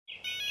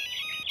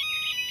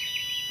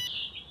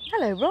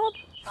Hello, Rob.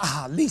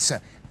 Ah,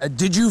 Lisa,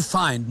 did you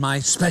find my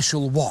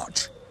special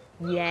watch?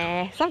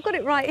 Yes, I've got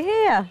it right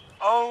here.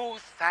 Oh,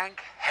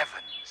 thank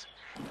heavens.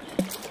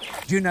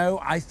 Do you know,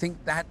 I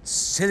think that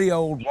silly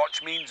old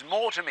watch means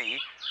more to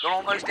me than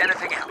almost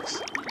anything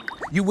else.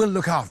 You will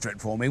look after it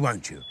for me,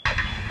 won't you?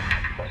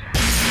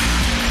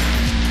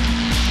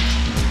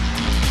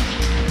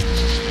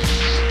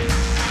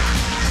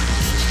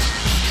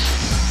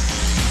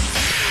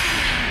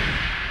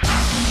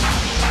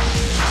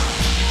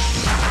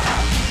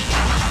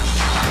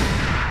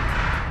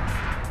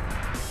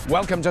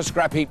 Welcome to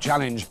Scrapheap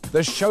Challenge,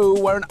 the show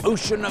where an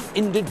ocean of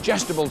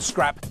indigestible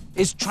scrap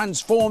is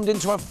transformed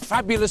into a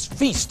fabulous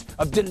feast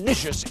of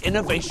delicious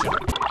innovation.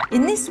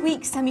 In this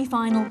week's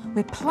semi-final,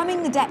 we're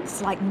plumbing the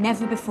depths like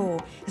never before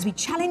as we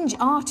challenge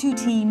our two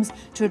teams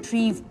to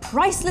retrieve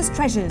priceless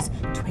treasures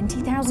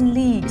 20,000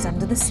 leagues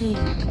under the sea.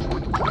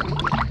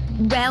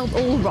 Well,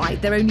 all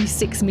right, they're only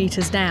 6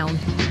 metres down.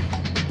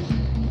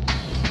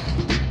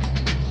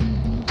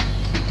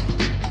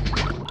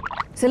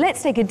 So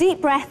let's take a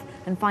deep breath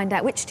and find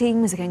out which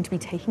teams are going to be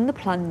taking the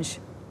plunge.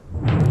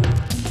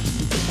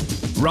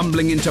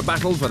 Rumbling into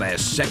battle for their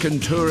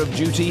second tour of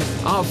duty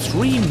are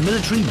 3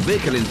 military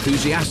vehicle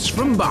enthusiasts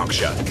from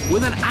Berkshire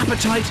with an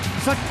appetite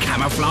for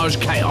camouflage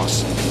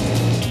chaos.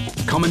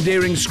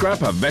 Commandeering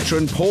scrap are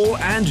veteran Paul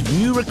and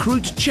new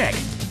recruit Czech.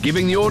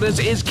 Giving the orders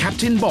is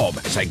Captain Bob,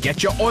 so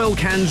get your oil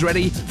cans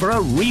ready for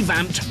a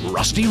revamped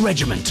Rusty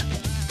Regiment.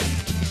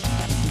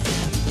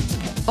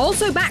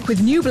 Also back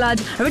with new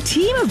blood are a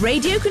team of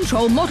radio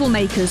control model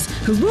makers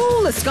who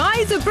rule the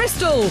skies of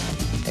Bristol.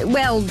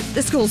 Well,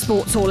 the school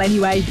sports hall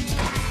anyway.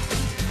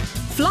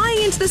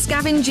 Flying into the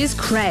scavenge is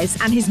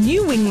Krez and his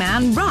new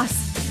wingman, Russ.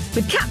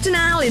 With Captain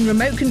Al in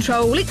remote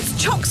control,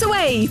 it's chocks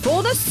away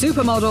for the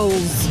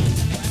supermodels.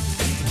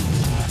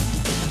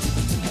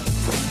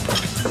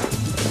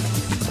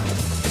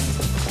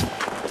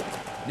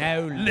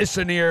 Now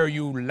listen here,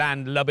 you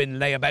land-lubbing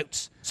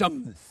layabouts.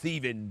 Some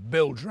thieving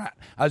bilge rat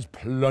has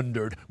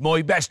plundered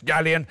my best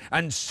galleon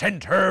and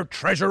sent her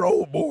treasure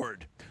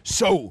overboard.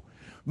 So,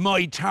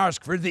 my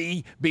task for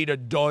thee be to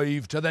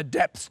dive to the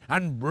depths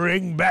and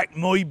bring back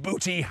my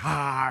booty.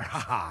 Har,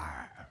 har,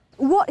 har.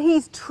 What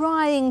he's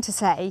trying to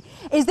say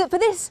is that for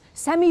this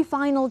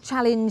semi-final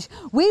challenge,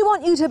 we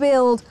want you to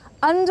build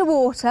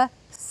underwater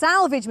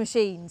salvage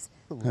machines.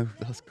 Oh,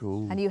 that's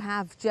cool. And you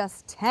have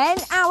just 10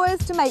 hours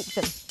to make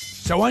them.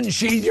 So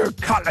unsheathe your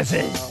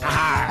cutlasses.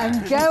 Har.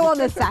 And go on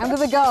the sound of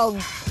the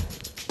gong.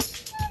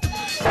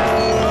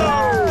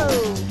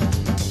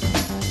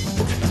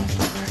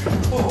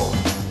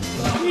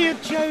 You're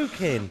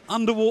joking.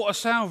 Underwater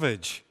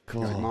salvage.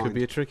 God, could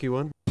be a tricky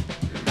one.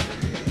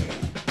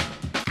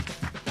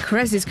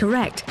 Krez is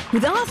correct.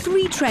 With our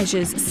 3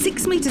 treasures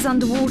 6 metres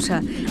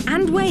underwater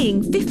and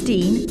weighing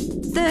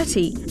 15,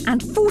 30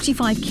 and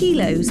 45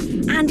 kilos,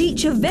 and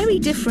each a very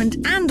different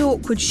and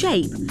awkward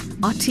shape,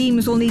 our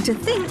teams will need to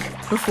think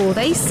before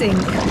they sink.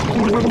 I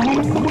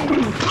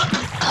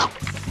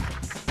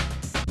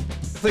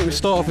think we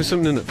start off with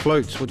something that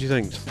floats. What do you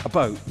think? A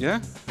boat,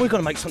 yeah? We've got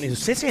to make something to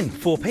sit in,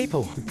 4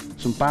 people.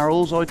 Some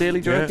barrels, ideally,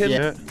 do you reckon?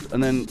 Yeah.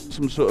 And then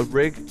some sort of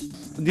rig.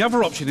 And the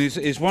other option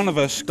is one of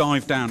us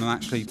dive down and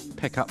actually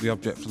pick up the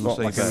object from the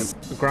Like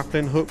seabed. a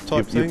grappling hook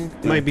type thing?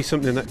 yeah. Maybe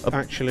something that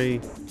actually...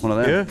 One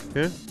of them.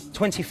 Yeah.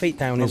 20 feet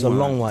down is a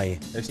long way.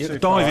 It's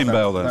diving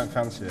bell, then. Don't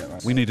fancy it,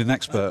 mate. We need an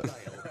expert.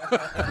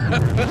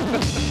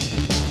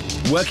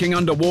 Working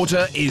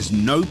underwater is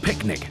no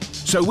picnic,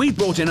 so we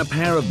brought in a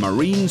pair of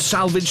marine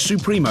salvage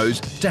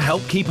supremos to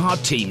help keep our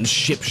teams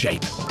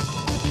shipshape.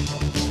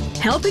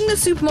 Helping the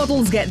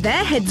supermodels get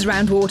their heads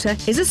around water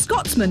is a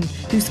Scotsman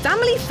whose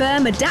family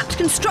firm adapt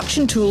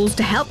construction tools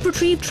to help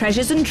retrieve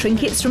treasures and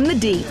trinkets from the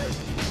deep.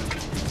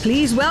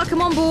 Please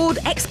welcome on board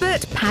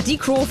expert Paddy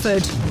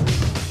Crawford.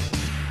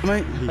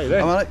 Mate, I'm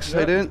Alex. How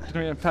you doing? Good to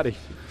meet you, Paddy.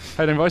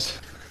 How you doing, boys?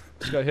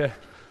 Let's go here.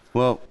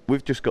 Well,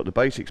 we've just got the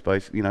basics,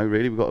 you know,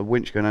 really. We've got a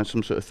winch going on,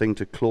 some sort of thing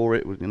to claw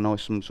it with a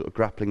nice, some sort of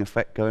grappling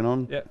effect going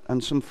on,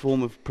 and some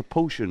form of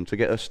propulsion to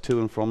get us to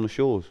and from the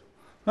shores.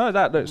 No,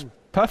 that looks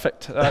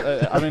perfect.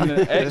 I mean,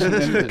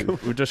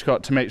 excellent. We've just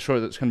got to make sure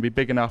that it's going to be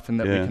big enough and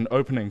that we can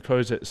open and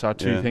close it. It's our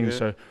 2 things.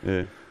 So.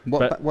 Yeah.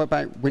 What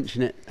about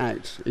winching it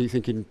out? Are you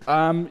thinking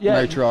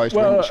motorised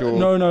winch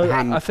or no,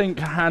 hand? I think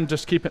hand,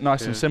 just keep it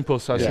nice and simple.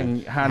 So I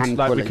think hand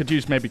like pulling. we could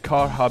use maybe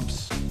car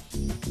hubs.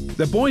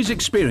 The boys'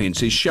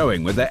 experience is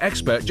showing with their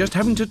expert just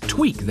having to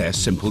tweak their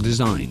simple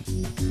design.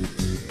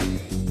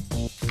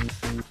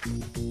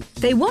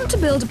 They want to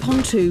build a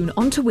pontoon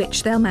onto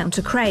which they'll mount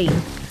a crane.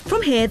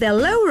 From here, they'll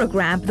lower a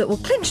grab that will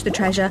clinch the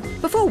treasure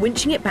before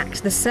winching it back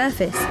to the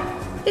surface.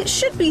 It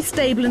should be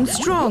stable and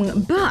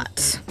strong,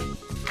 but...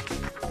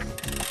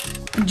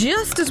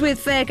 just as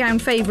with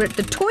Fairground favourite,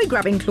 the toy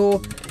grabbing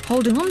claw,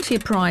 holding on to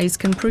your prize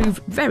can prove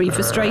very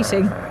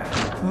frustrating.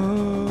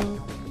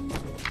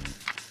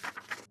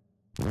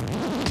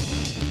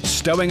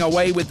 Stowing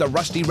away with the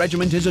Rusty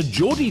Regiment is a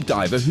Geordie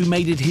diver who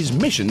made it his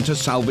mission to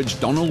salvage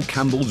Donald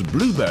Campbell's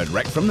Bluebird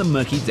wreck from the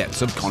murky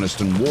depths of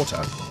Coniston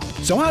Water.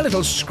 So our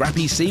little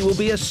scrappy sea will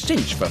be a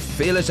cinch for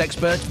fearless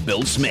expert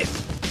Bill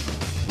Smith.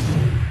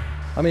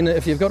 I mean,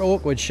 if you've got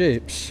awkward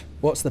shapes,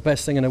 what's the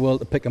best thing in the world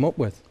to pick them up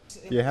with?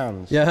 Your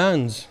hands. Your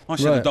hands. I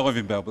said a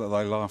diving bell, but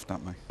they laughed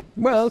at me.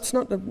 Well, it's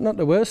not the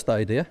worst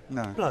idea.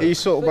 No. Are you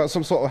sort of about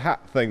some sort of hat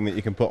thing that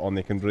you can put on,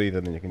 you can breathe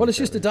in and you can... Well, it's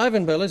just a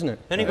diving bell, isn't it?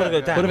 Then you've got to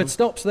go down. But if it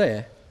stops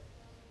there,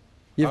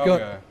 you've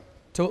got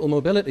total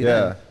mobility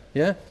then.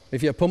 Yeah?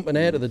 If you're pumping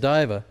air to the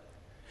diver,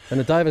 and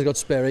the diver's got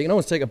spare air, you can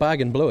always take a bag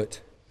and blow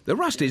it. The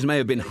Rusties may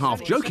have been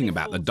half joking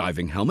about the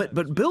diving helmet,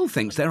 but Bill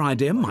thinks their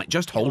idea might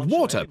just hold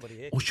water.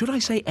 Or should I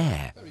say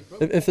air?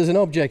 If there's an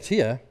object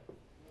here,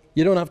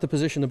 you don't have to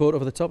position the boat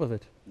over the top of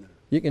it.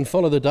 You can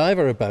follow the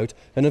diver about,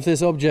 and if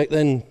this object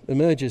then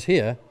emerges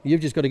here,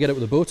 you've just got to get it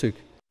with a boat hook.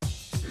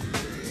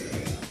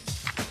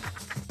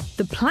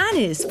 The plan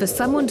is for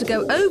someone to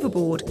go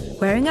overboard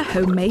wearing a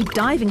homemade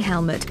diving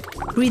helmet,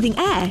 breathing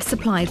air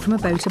supplied from a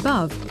boat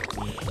above.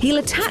 He'll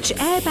attach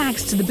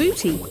airbags to the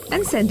booty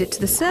and send it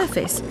to the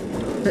surface,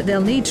 but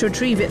they'll need to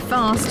retrieve it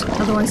fast,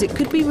 otherwise it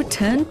could be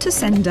returned to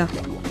sender.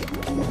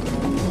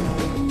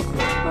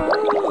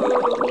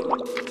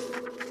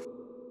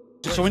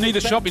 So we need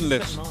a shopping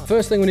list.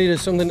 First thing we need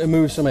is something to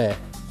move some air.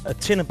 A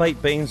tin of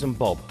baked beans and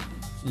bob.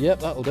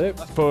 Yep, that'll do.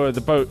 For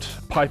the boat,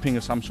 piping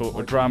of some sort,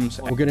 or drums.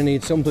 We're going to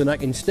need something I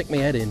can stick my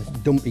head in,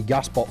 dumpy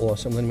gas bottle or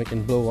something we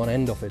can blow one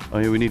end off it. Oh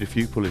yeah, we need a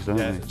few pulleys,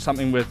 don't we?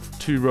 Something with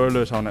 2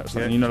 rollers on it, or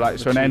something, you know, like,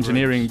 so an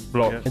engineering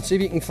block. And see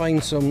if you can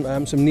find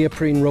some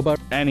neoprene rubber.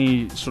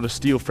 Any sort of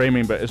steel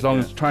framing, but as long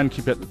as try and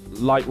keep it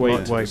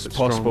lightweight as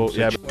possible.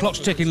 Strong. Yeah. Clock's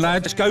ticking,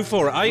 lad. Let's go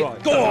for it, eh?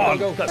 Right. Go on!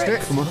 Let's do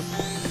it. Come on.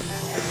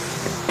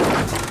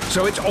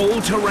 So it's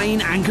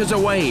all-terrain anchors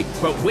away,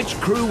 but which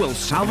crew will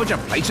salvage a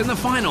place in the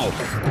final?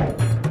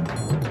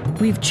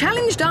 We've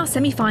challenged our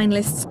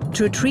semi-finalists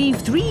to retrieve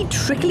 3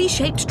 trickily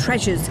shaped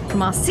treasures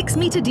from our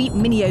 6-metre deep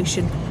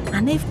mini-ocean,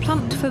 and they've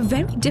plumped for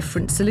very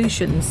different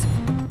solutions.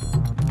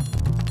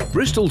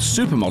 Bristol's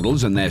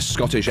supermodels and their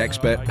Scottish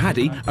expert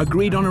Paddy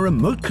agreed on a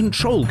remote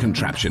control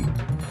contraption.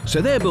 So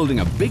they're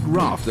building a big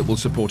raft that will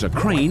support a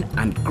crane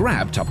and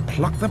grab to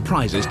pluck the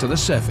prizes to the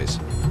surface.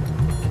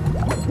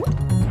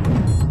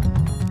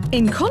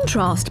 In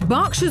contrast,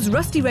 Berkshire's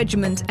Rusty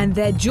Regiment and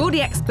their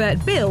Geordie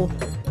expert Bill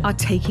are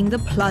taking the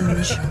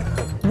plunge.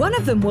 One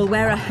of them will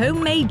wear a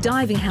homemade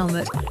diving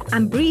helmet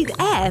and breathe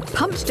air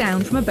pumped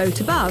down from a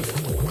boat above.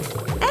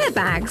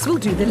 Airbags will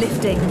do the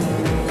lifting.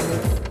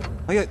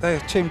 Oh yeah, they're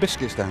tin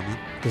biscuits down there.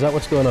 Is that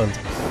what's going on?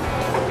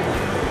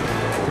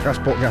 Gas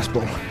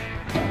bottle.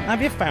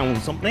 Have you found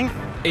something?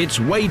 It's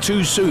way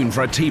too soon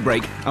for a tea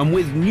break, and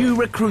with new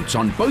recruits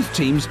on both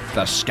teams,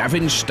 the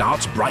scavenge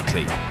starts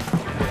brightly.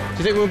 Do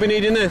you think we'll be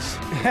needing this?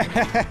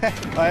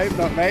 I hope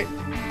not, mate.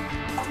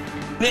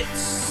 Bit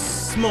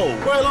small.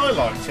 Well, I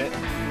liked it.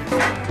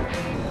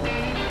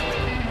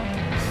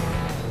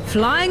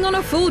 Flying on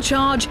a full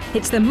charge,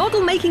 it's the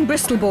model-making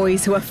Bristol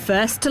boys who are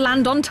first to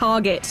land on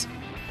target.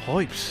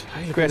 Pipes.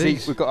 Hey,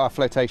 Chris, we've got our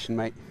flotation,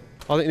 mate.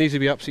 I think it needs to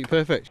be absolutely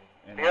perfect.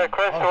 Yeah,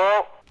 Chris,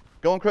 well.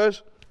 Go on,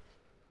 Chris.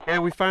 Yeah,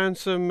 we found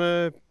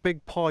some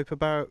big pipe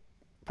about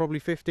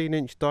probably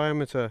 15-inch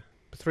diameter,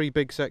 3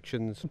 big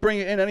sections. Bring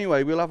it in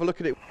anyway, we'll have a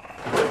look at it.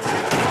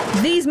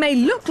 These may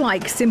look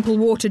like simple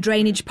water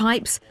drainage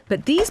pipes,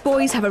 but these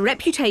boys have a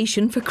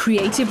reputation for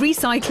creative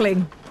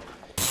recycling.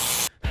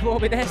 What will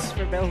be this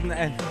for building it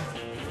in?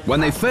 When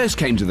they first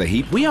came to the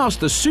heap, we asked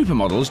the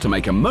supermodels to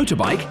make a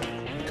motorbike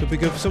Could be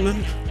good for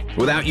something.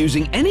 without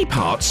using any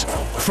parts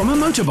from a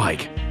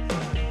motorbike.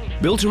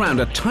 Built around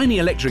a tiny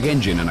electric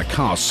engine and a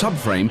car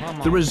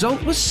subframe, the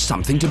result was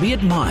something to be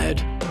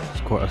admired.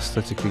 It's quite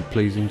aesthetically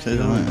pleasing to see.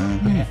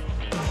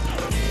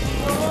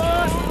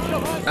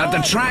 At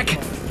the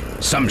track,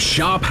 some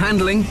sharp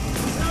handling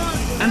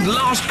and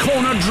last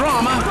corner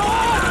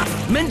drama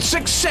meant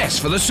success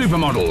for the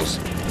supermodels.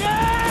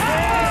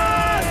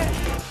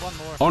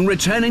 On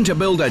returning to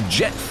build a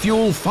jet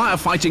fuel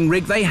firefighting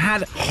rig, they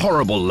had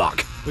horrible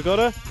luck. We got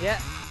her? Yeah.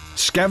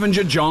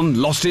 Scavenger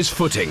John lost his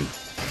footing.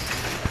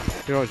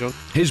 You're right, John.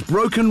 His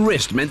broken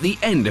wrist meant the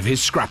end of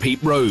his scrap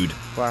heap road.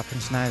 What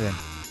happens now then?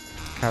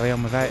 Carry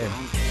on without him?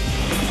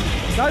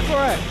 Go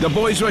for it! The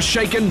boys were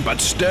shaken but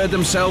stirred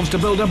themselves to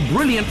build a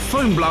brilliant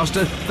foam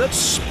blaster that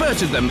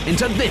spurted them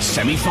into this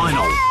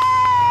semi-final.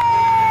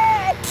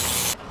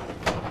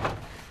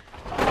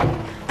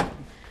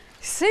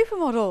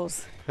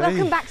 Supermodels. Hey.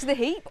 Welcome back to the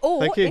heap,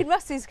 or Thank you. in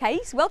Russ's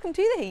case, welcome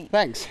to the heap.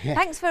 Thanks. Yeah.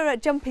 Thanks for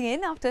jumping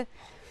in after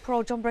poor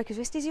old John broke his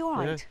wrist. Is he all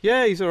right?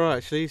 Yeah, he's all right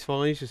actually. He's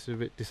fine. He's just a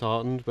bit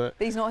disheartened, but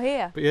But he's not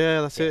here.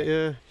 yeah, that's it.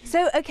 Yeah.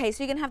 So, okay,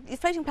 so you're going to have the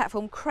floating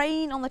platform,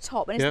 crane on the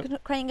top, and is the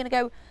crane going to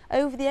go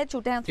over the edge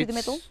or down through the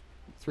middle?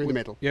 Through the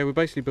middle. Yeah, we're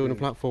basically building a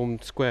platform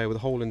square with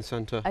a hole in the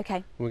centre. Okay.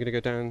 And we're going to go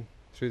down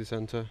through the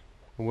centre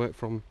and work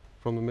from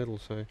the middle.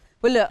 So.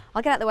 Well, look,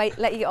 I'll get out of the way,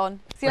 let you get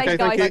on. See you later,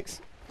 guys. Thank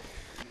you.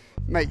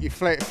 Mate, you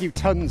float a few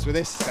tons with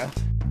this stuff.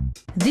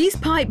 These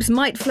pipes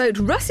might float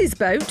Russ's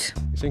boat,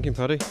 You're thinking,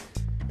 Paddy?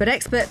 but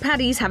expert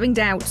Paddy's having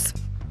doubts.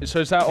 So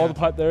is that all the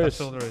pipe there is?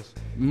 That's all there is.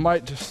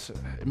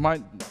 It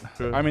might.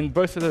 I mean,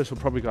 both of those will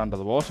probably go under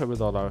the water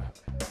with all our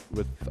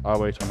with our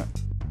weight on it.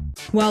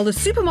 While the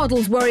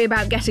supermodels worry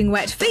about getting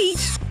wet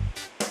feet,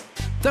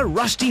 The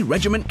Rusty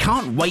Regiment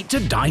can't wait to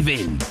dive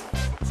in.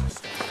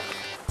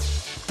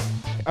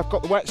 I've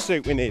got the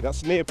wetsuit we need.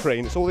 That's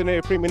neoprene. It's all the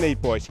neoprene we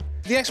need, boys.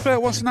 The expert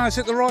wants to know, is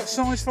it the right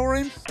size for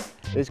him?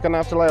 He's going to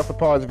have to lay off the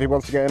pies if he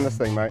wants to get in this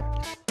thing, mate.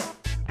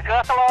 He's going to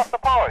have to lay off the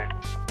pies?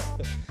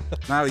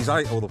 Now he's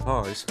ate all the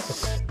pies.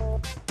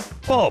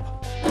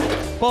 Bob,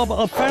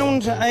 I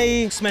found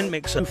a cement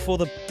mixer for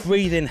the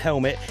breathing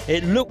helmet.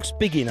 It looks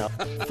big enough.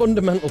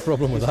 Fundamental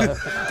problem with that.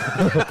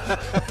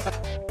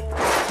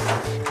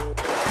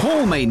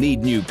 Paul may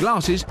need new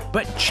glasses,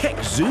 but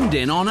Czech zoomed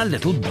in on a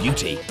little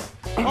beauty.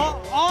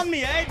 On me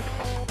head!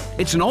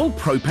 It's an old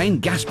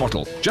propane gas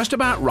bottle, just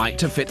about right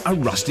to fit a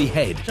rusty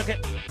head. Chuck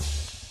it.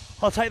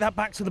 I'll take that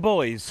back to the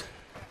boys.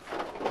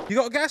 You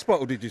got a gas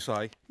bottle, did you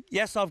say?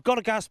 Yes, I've got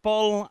a gas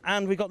bottle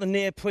and we got the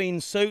neoprene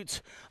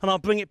suit, and I'll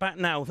bring it back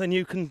now. Then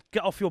you can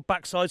get off your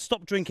backside,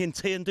 stop drinking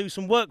tea and do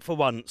some work for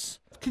once.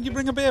 Can you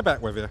bring a beer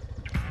back with you?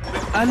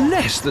 A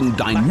less than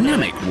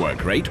dynamic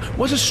work rate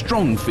was a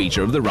strong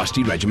feature of the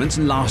Rusty Regiment's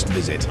last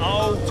visit.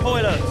 Oh,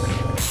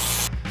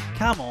 toilets!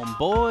 Come on,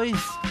 boys.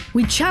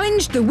 we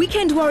challenged the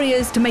weekend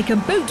warriors to make a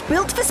boat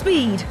built for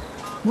speed.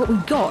 What we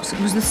got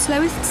was the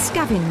slowest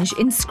scavenge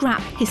in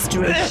scrap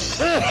history.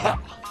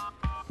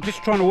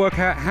 Just trying to work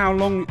out how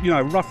long,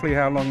 roughly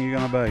how long you're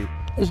going to be.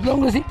 As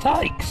long as it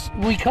takes.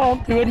 We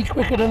can't do any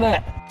quicker than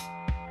that.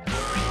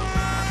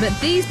 But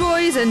these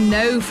boys are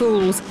no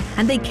fools,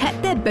 and they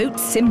kept their boat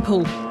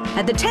simple.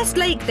 At the test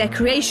lake, their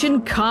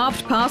creation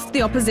carved past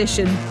the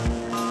opposition.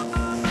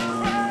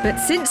 But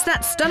since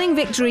that stunning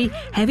victory,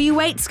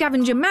 heavyweight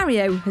scavenger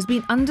Mario has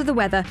been under the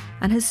weather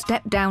and has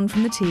stepped down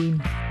from the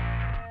team.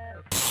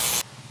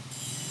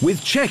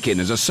 With Czech in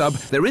as a sub,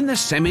 they're in the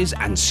semis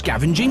and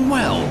scavenging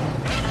well.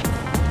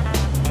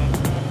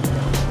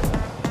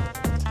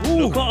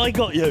 Look what I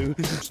got you.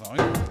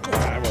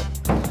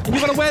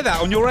 You've got to wear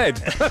that on your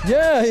head.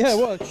 yeah,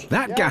 watch.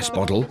 That gas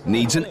bottle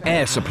needs an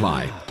air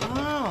supply.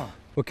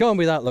 We can't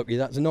be that lucky.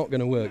 That's not going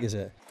to work, is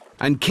it?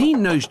 And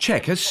keen-nosed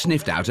Czech has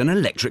sniffed out an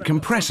electric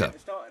compressor.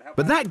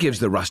 But that gives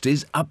the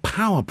Rusties a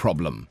power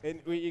problem.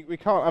 We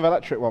can't have an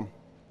electric one.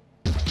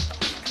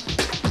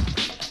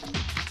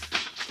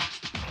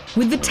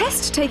 With the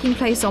test taking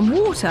place on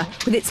water,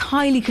 with its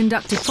highly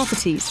conductive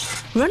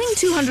properties, running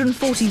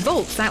 240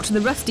 volts out to the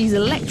Rusty's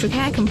electric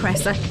air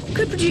compressor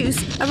could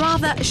produce a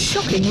rather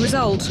shocking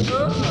result.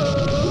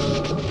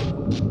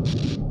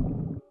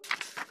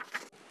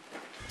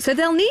 So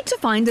they'll need to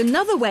find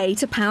another way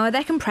to power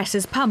their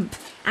compressor's pump,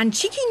 and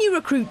cheeky new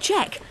recruit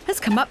Czech has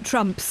come up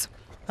trumps.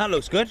 That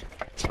looks good.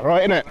 All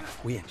right, innit?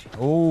 Wee engine.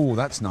 Oh,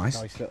 that's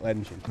nice. Nice little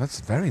engine. That's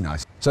very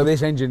nice. So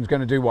this engine's going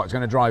to do what? It's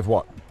going to drive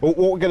what? Well,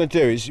 what we're going to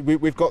do is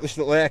we've got this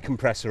little air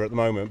compressor at the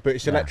moment, but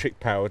it's electric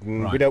powered,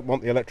 and we don't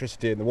want the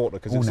electricity in the water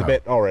because it's a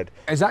bit horrid.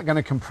 Is that going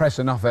to compress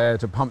enough air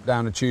to pump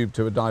down a tube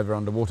to a diver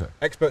underwater?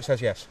 Expert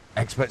says yes.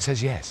 Expert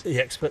says yes. The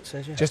expert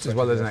says yes. Just as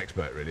well as an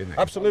expert, really, isn't it?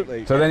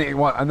 Absolutely. So then,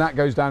 and that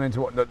goes down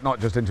into what? Not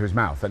just into his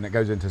mouth, then it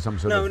goes into some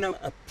sort of... No,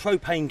 a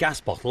propane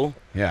gas bottle.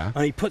 Yeah.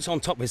 And he puts it on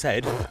top of his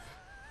head.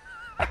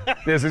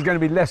 There's going to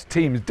be less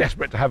teams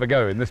desperate to have a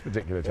go in this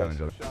particular challenge.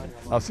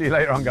 I'll see you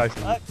later on, guys.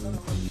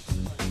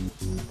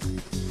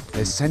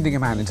 They're sending a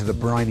man into the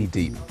briny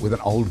deep with an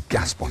old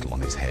gas bottle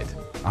on his head.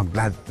 I'm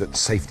glad that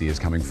safety is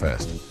coming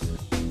first.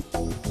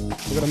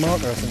 We've got a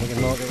marker, I think we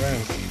can mark it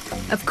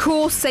round. Of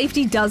course,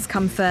 safety does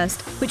come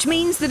first, which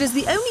means that as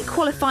the only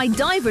qualified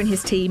diver in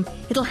his team,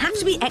 it'll have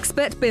to be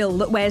expert Bill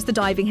that wears the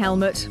diving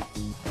helmet.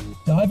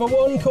 Diver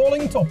 1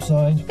 calling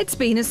topside. It's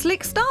been a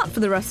slick start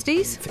for the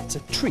Rusties. It's a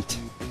treat.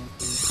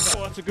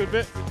 Oh, that's a good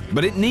bit.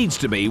 But it needs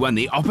to be when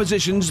the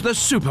opposition's the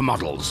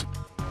supermodels.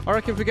 I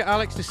reckon if we get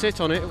Alex to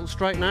sit on it, it'll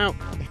straighten out.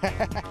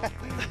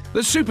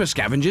 The super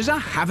scavengers are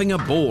having a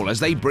ball as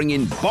they bring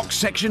in box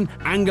section,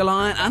 angle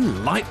iron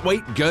and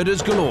lightweight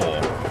girders galore.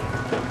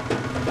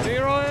 Get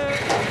your iron!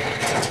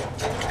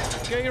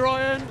 Get your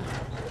iron!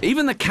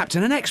 Even the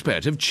captain and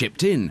expert have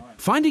chipped in,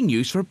 finding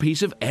use for a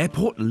piece of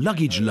airport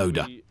luggage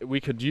loader. We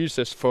could use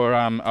this for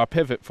our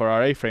pivot for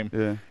our A-frame.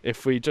 Yeah.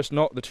 If we just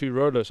knock the two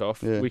rollers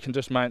off, we can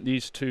just mount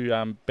these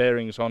two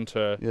bearings onto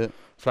a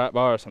flat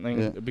bar or something.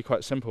 It'd be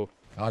quite simple.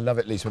 I love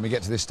at least when we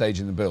get to this stage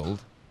in the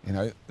build,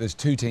 there's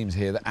two teams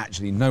here that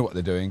actually know what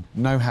they're doing,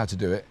 know how to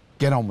do it,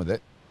 get on with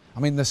it. I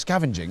mean, the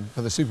scavenging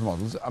for the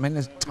supermodels,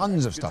 there's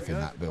tons of stuff in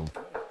that build.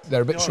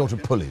 They're a bit short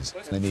of pulleys.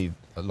 They need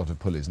a lot of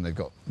pulleys, and they've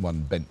got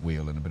one bent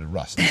wheel and a bit of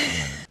rust at the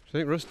moment. Do you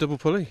think rust double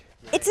pulley?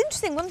 It's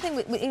interesting, one thing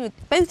with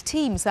both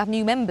teams have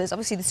new members.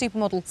 Obviously the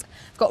supermodels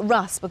have got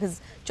Russ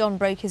because John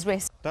broke his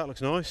wrist. That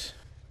looks nice.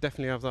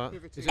 Definitely have that.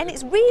 And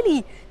it's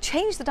really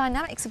changed the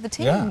dynamics of the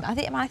team. Yeah.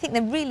 I think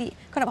they're really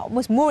kind of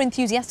almost more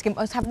enthusiastic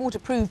and have more to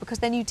prove because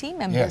they're new team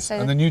members. Yes, so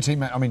and the new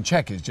team,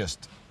 Czech is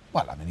just,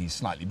 he's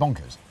slightly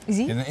bonkers. Is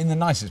he? In the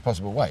nicest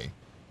possible way.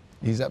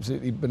 He's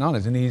absolutely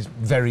bananas, and he's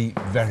very,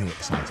 very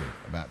excited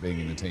about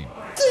being in the team.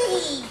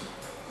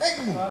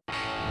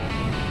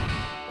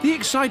 The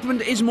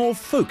excitement is more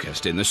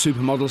focused in the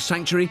supermodel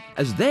sanctuary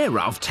as their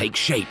raft takes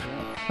shape.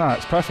 No,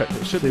 it's perfect.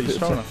 It should be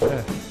strong enough.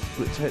 Yeah.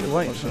 Will it take the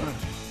weight?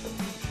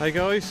 Hey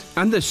guys.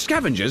 And the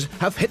scavengers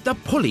have hit the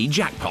pulley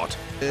jackpot.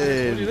 What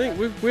do you think?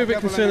 We're a bit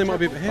concerned they might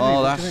be a bit heavy.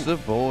 Oh, that's the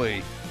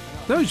boy.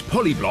 Those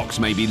pulley blocks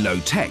may be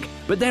low-tech,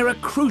 but they're a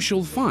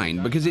crucial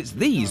find because it's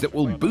these that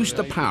will boost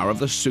the power of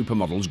the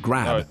supermodel's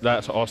grab. Oh,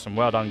 that's awesome.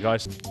 Well done,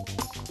 guys.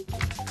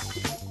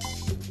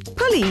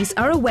 Pulleys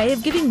are a way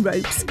of giving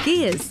ropes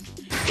gears.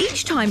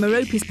 Each time a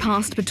rope is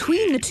passed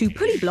between the two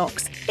pulley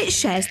blocks, it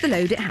shares the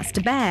load it has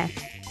to bear.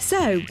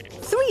 So,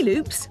 3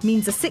 loops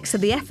means a 1/6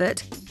 of the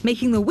effort,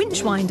 making the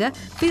winch winder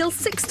feel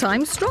 6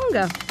 times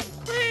stronger.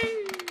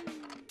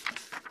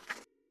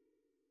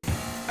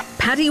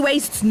 Paddy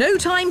wastes no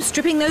time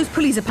stripping those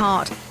pulleys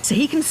apart, so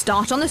he can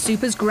start on the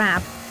Super's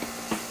grab.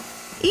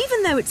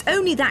 Even though it's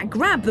only that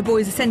grab the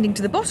boys are sending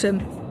to the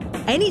bottom,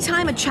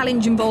 anytime a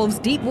challenge involves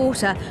deep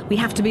water, we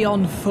have to be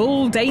on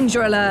full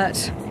danger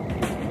alert.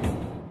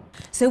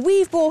 So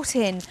we've brought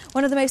in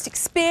one of the most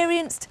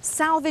experienced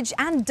salvage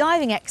and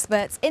diving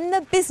experts in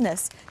the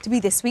business to be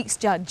this week's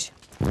judge.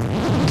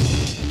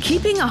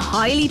 Keeping a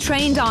highly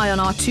trained eye on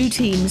our 2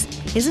 teams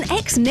is an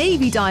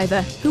ex-Navy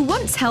diver who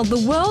once held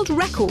the world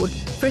record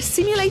for a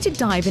simulated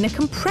dive in a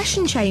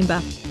compression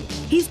chamber.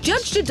 He's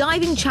judged a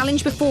diving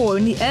challenge before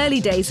in the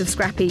early days of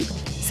Scrapheap,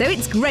 so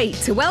it's great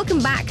to welcome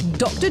back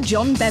Dr.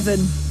 John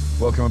Bevan.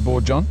 Welcome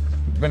aboard, John.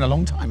 It's been a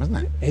long time, hasn't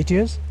it? 8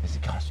 years.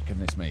 Gosh,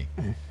 goodness me.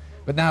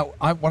 But now,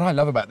 what I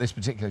love about this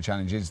particular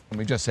challenge is,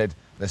 we just said,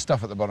 there's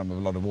stuff at the bottom of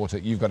a lot of water,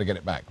 you've got to get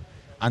it back.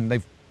 And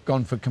they've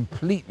gone for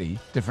completely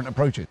different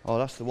approaches. Oh,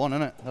 that's the one,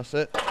 isn't it? That's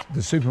it. The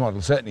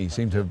supermodel certainly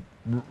seem to have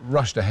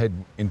rushed ahead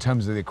in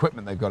terms of the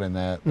equipment they've got in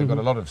there. They've got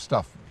a lot of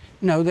stuff.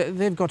 No,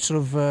 they've got sort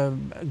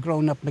of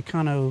grown-up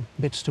mechano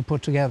bits to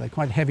put together,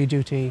 quite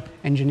heavy-duty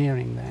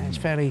engineering there. It's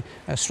fairly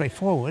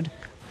straightforward,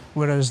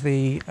 whereas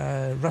the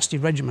Rusty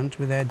Regiment,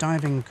 with their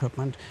diving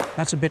equipment,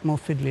 that's a bit more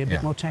fiddly, a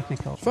bit more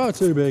technical. Far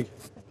too big.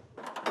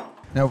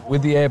 Now,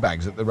 with the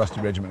airbags that the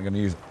Rusty Regiment are going to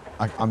use,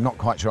 I'm not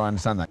quite sure I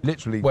understand that. It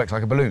literally works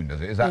like a balloon, does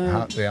it? Is that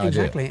how the idea?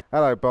 Exactly.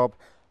 Hello, Bob.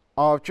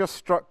 I've just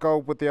struck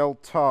gold with the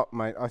old tarp,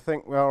 mate. I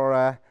think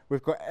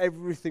we've got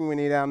everything we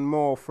need and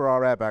more for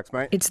our airbags,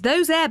 mate. It's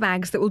those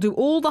airbags that will do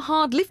all the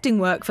hard lifting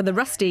work for the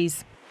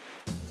Rusties.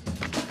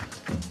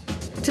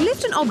 To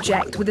lift an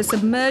object with a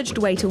submerged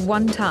weight of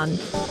 1 tonne,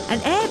 an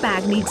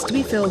airbag needs to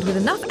be filled with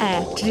enough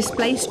air to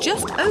displace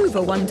just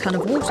over 1 tonne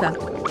of water.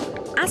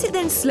 As it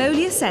then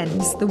slowly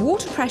ascends, the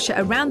water pressure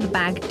around the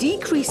bag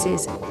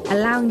decreases,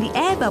 allowing the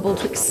air bubble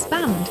to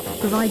expand,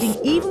 providing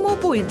even more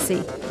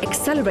buoyancy,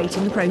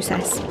 accelerating the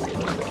process.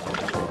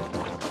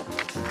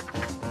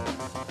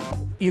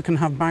 You can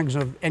have bags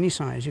of any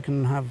size. You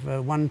can have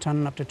 1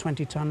 tonne up to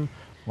 20 tonne.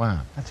 Wow,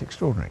 that's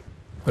extraordinary.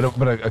 But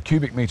a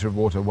cubic metre of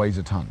water weighs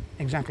a tonne.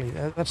 Exactly.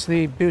 That's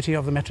the beauty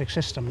of the metric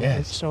system. Yes.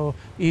 It's so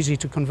easy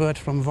to convert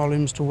from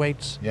volumes to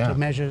weights, to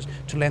measures,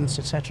 to lengths,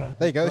 etc.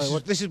 There you go.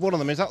 This is one of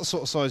them. Is that the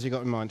sort of size you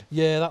got in mind?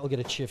 Yeah, that'll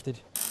get it shifted.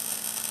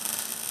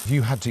 If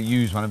you had to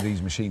use one of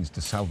these machines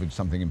to salvage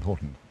something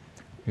important,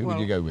 who would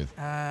you go with?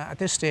 At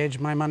this stage,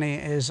 my money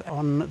is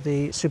on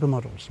the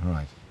supermodels.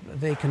 Right.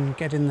 They can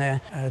get in there,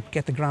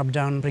 get the grab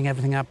down, bring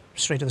everything up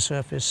straight to the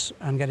surface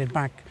and get it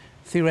back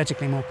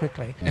theoretically more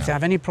quickly. If they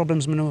have any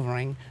problems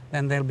manoeuvring,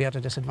 then they'll be at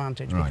a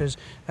disadvantage because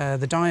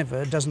the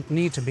diver doesn't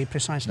need to be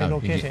precisely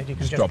located. You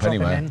can just drop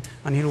him in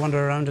and he'll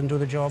wander around and do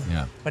the job.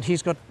 Yeah. But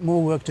he's got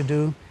more work to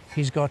do.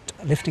 He's got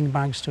lifting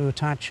bags to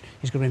attach.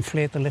 He's got to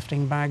inflate the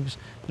lifting bags.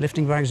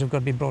 Lifting bags have got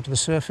to be brought to the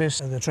surface.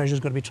 The treasure's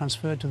got to be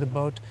transferred to the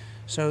boat.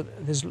 So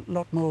there's a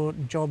lot more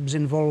jobs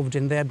involved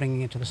in their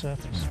bringing it to the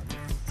surface.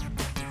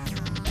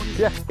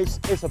 Yeah,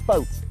 it's a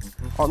boat.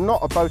 I'm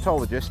not a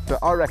boatologist, but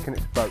I reckon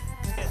it's a boat.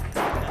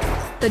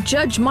 The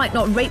judge might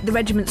not rate the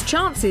regiment's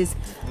chances,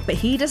 but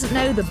he doesn't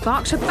know the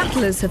Berkshire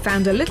battlers have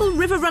found a little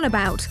river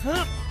runabout,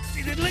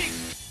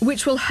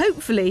 which will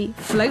hopefully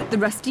float the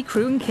Rusty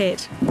crew and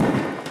kit.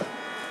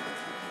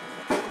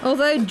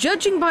 Although,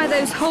 judging by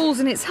those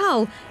holes in its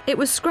hull, it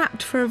was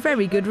scrapped for a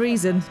very good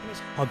reason.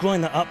 I'll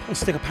grind that up and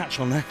stick a patch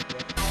on there.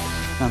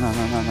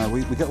 No.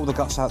 We get all the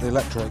guts out of the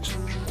electrics,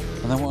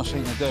 and then what I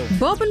see to do.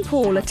 Bob and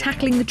Paul are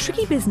tackling the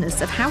tricky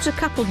business of how to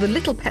couple the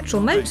little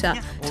petrol motor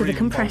to the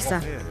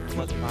compressor.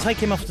 Take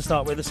him off to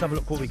start with, let's have a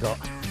look what we got.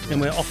 Then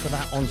we'll offer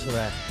that onto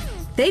there.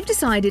 They've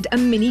decided a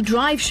mini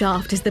drive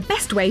shaft is the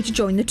best way to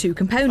join the 2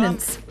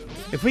 components.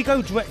 If we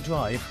go direct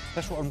drive...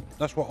 That's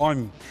what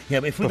I'm... Yeah,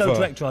 but if we go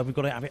direct drive, we've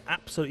got to have it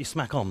absolutely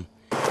smack on.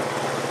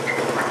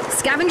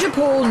 Scavenger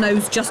Paul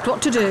knows just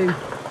what to do.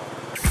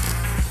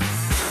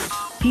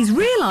 He's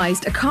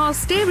realised a car's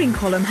steering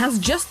column has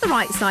just the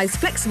right size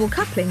flexible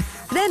coupling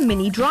for their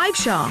mini drive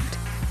shaft.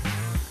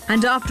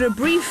 And after a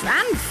brief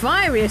and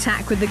fiery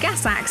attack with the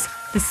gas axe,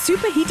 the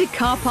superheated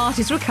car part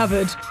is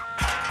recovered.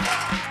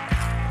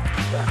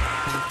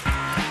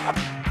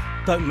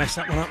 Don't mess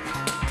that one up.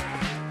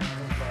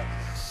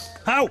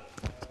 Ow!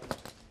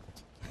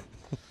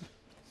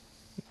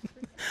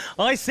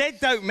 I said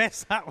don't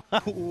mess that one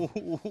up.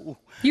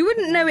 You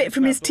wouldn't know it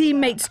from his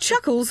teammates'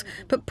 chuckles,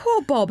 but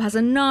poor Bob has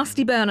a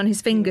nasty burn on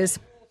his fingers.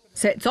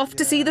 So it's off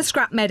to see the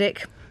scrap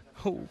medic.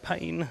 Oh,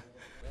 pain.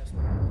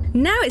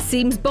 Now it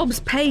seems Bob's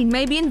pain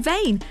may be in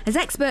vain, as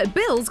expert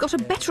Bill's got a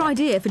better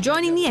idea for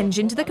joining the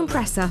engine to the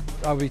compressor.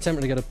 I'll be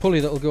tempted to get a pulley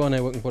that'll go on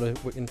there. We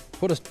can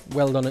put a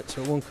weld on it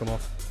so it won't come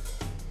off.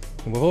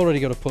 And we've already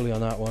got a pulley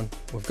on that one.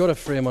 We've got a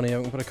frame on here.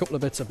 We can put a couple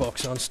of bits of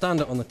box on,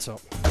 stand it on the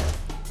top.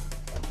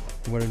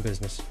 And we're in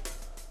business.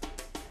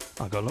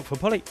 I'll go look for a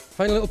pulley.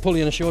 Find a little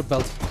pulley and a short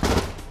belt.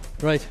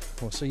 Right,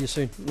 we'll see you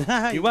soon.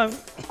 You won't.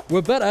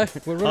 We're better.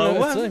 We're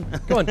running out of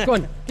time. Go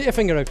on, get your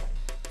finger out.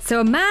 So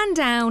a man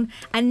down,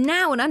 and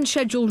now an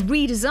unscheduled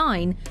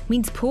redesign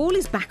means Paul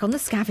is back on the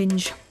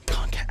scavenge.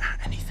 Can't get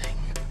at anything.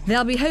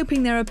 They'll be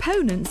hoping their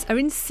opponents are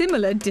in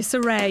similar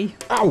disarray.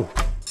 Ow!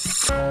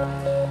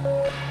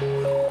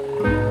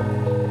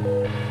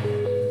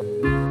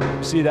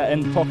 See that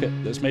end pocket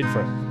that's made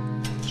for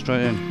it?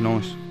 Straight in,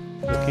 nice.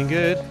 Looking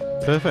good.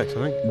 Perfect,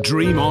 I think.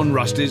 Dream on,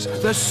 Rusties.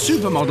 The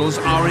supermodels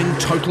are in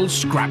total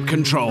scrap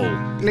control.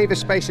 Leave a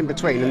space in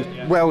between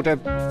and weld a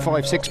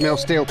 5-6mm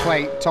steel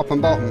plate, top and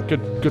bottom.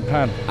 Good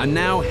plan. And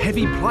now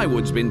heavy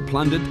plywood's been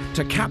plundered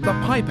to cap the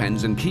pipe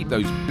ends and keep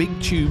those big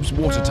tubes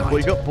watertight.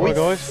 What you got, boys? Right,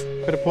 guys.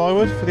 Bit of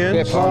plywood for the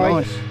ends. Bit of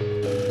ply.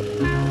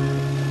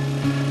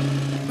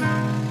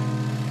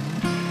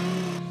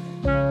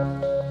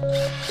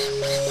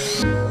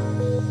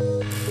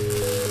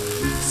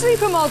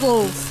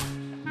 Supermodels!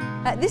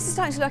 This is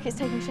starting to look like it's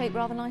taking shape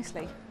rather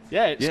nicely.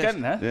 Yeah, it's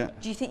getting there. Yeah.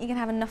 Do you think you can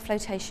have enough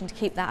flotation to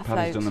keep that afloat?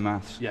 Paddy's done the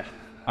maths. Yeah,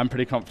 I'm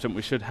pretty confident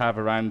we should have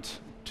around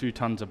 2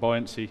 tons of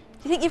buoyancy. Do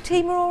you think your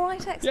team are all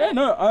right, expert? Yeah,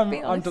 no,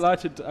 I'm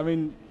delighted. I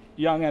mean,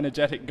 young,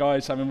 energetic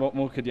guys. I mean, what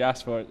more could you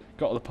ask for?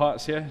 Got all the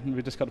parts here, and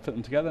we just got to put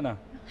them together now.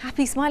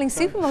 Happy, smiling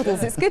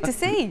supermodels. It's good to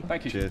see.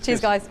 Thank you. Cheers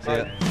guys.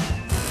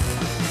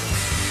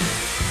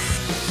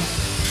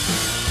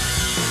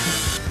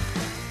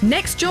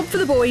 Next job for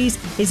the boys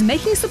is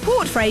making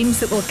support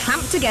frames that will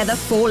clamp together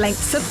 4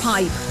 lengths of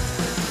pipe.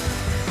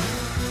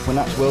 When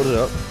that's welded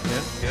up,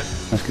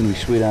 that's going to be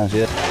sweet as,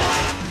 yeah.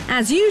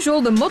 As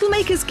usual, the model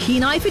maker's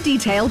keen eye for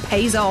detail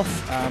pays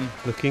off.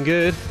 Looking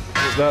good.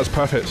 That's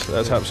perfect.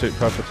 That's absolutely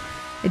perfect.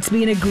 It's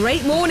been a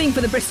great morning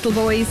for the Bristol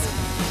boys.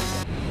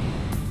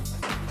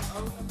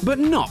 But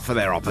not for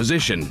their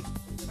opposition.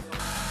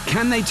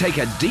 Can they take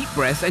a deep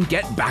breath and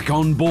get back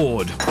on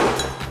board?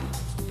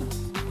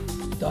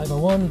 Diver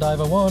one.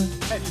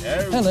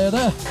 Hello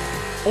there.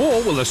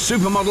 Or will the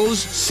supermodels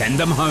send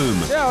them home?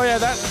 Yeah,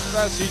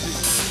 that's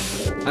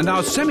easy. And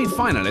our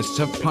semi-finalists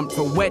have plumped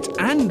for wet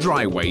and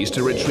dry ways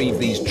to retrieve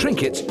these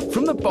trinkets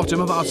from the bottom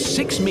of our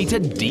 6-metre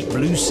deep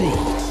blue sea.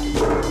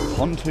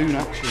 Pontoon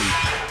action.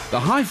 The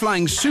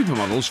high-flying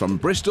supermodels from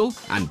Bristol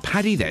and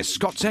Paddy, their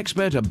Scots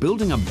expert, are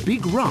building a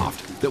big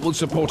raft that will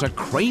support a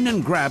crane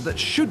and grab that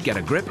should get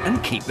a grip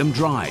and keep them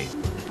dry.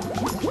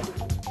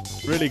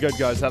 Really good,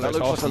 guys. That looks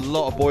awesome. Like a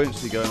lot of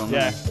buoyancy going on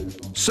there.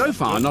 So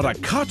far, not a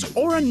cut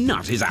or a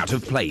nut is out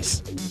of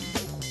place.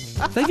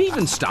 They've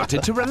even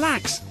started to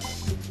relax.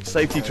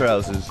 Safety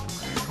trousers.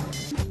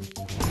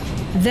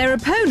 Their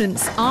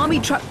opponents,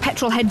 Army Truck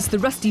Petrolheads the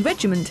Rusty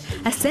Regiment,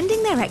 are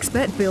sending their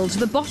expert Bill to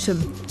the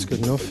bottom. It's good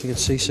enough. You get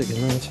seasick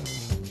in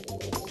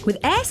that. With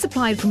air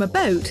supplied from a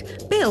boat,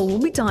 Bill will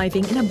be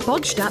diving in a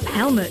bodged-up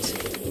helmet,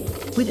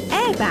 with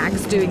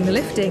airbags doing the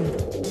lifting.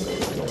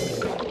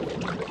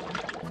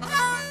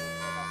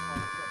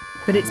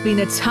 But it's been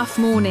a tough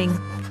morning,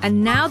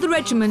 and now the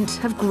regiment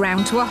have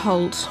ground to a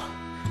halt.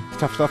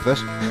 Tough stuff,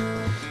 this.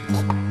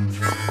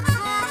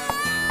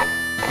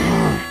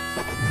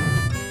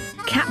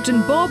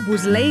 Captain Bob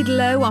was laid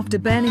low after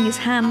burning his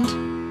hand,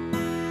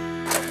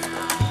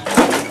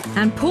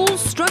 and Paul's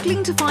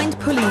struggling to find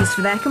pulleys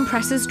for their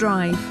compressor's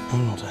drive.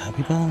 I'm not a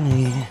happy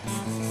bunny.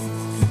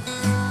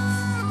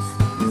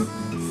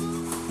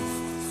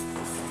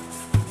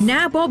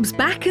 Now Bob's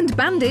back and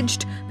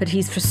bandaged, but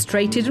he's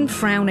frustrated and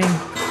frowning.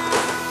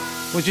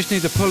 We just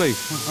need the pulley.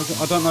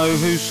 I don't know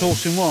who's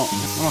sourcing what.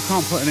 And I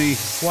can't put any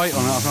weight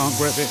on it. I can't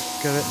grip it,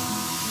 get it.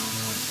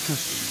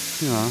 Just,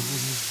 you know.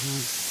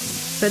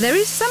 But there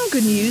is some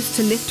good news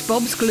to lift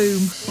Bob's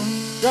gloom.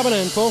 Grab an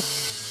end, Paul.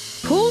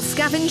 Paul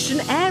scavenged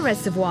an air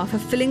reservoir for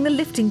filling the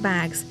lifting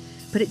bags,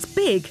 but it's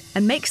big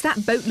and makes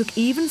that boat look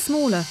even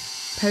smaller,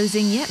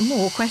 posing yet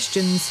more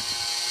questions.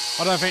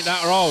 I don't think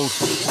that are old.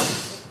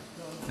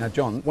 Now,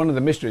 John, one of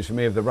the mysteries for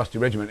me of the Rusty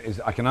Regiment is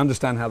I can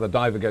understand how the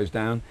diver goes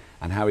down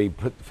and how he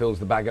fills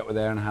the bag up with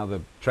air and how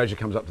the treasure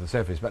comes up to the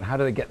surface, but how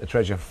do they get the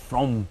treasure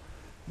from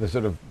the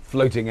sort of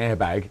floating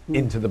airbag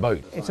into the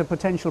boat? It's a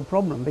potential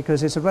problem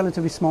because it's a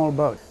relatively small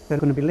boat. They're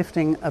going to be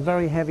lifting a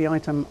very heavy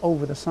item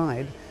over the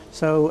side,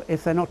 so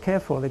if they're not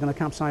careful, they're going to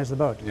capsize the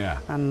boat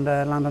and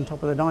land on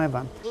top of the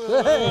diver.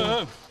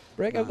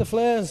 Break out the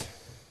flares.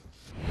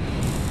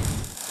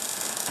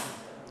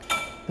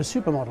 The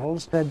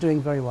supermodels, they're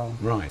doing very well.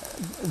 Right.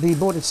 The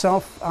boat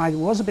itself, I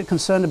was a bit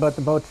concerned about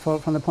the boat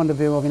from the point of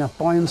view of enough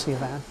buoyancy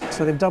there.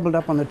 So they've doubled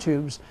up on the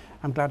tubes,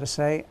 I'm glad to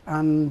say,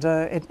 and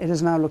it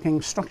is now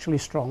looking structurally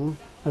strong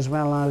as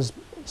well as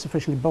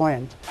sufficiently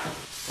buoyant.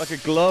 Like a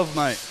glove,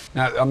 mate.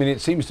 Now, I mean,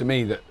 it seems to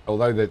me that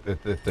although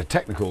the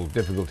technical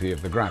difficulty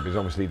of the grab is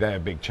obviously their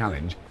big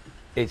challenge,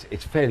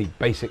 it's fairly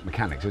basic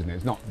mechanics, isn't it?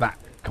 It's not that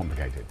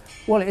complicated.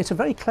 Well, it's a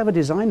very clever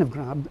design of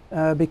grab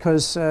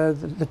because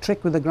the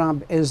trick with the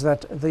grab is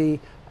that the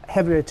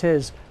heavier it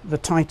is, the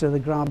tighter the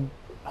grab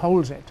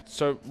holds it.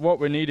 So what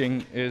we're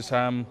needing is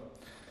a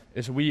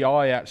wee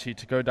eye actually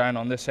to go down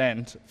on this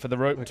end for the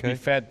rope to be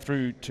fed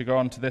through to go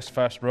onto this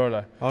first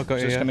roller. I've got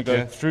so it's going to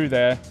go through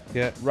there,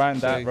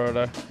 round that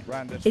roller,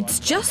 round this It's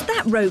just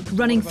that rope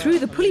running through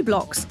the pulley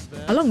blocks,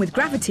 along with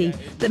gravity,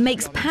 that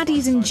makes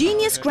Paddy's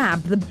ingenious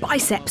grab the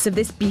biceps of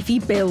this beefy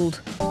build.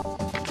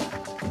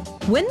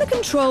 When the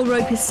control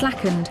rope is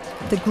slackened,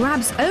 the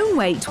grab's own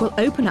weight will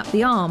open up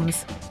the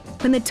arms.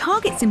 When the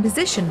target's in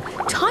position,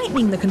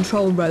 tightening the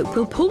control rope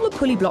will pull the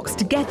pulley blocks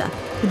together,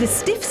 with the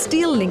stiff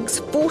steel links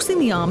forcing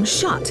the arms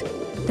shut.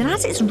 Then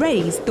as it's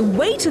raised, the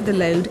weight of the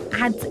load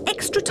adds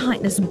extra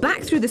tightness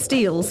back through the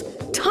steels,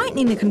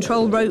 tightening the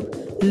control rope,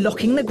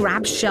 locking the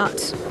grab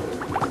shut.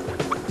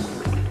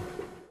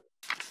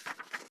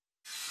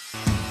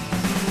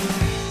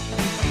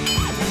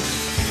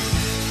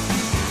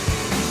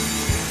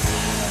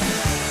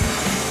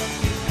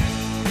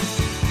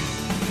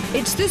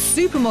 It's the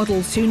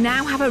supermodels who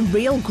now have a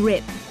real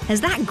grip, as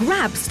that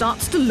grab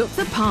starts to look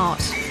the part.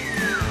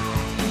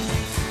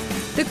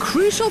 The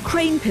crucial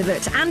crane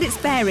pivot and its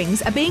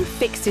bearings are being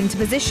fixed into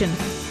position.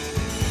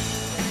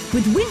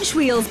 With winch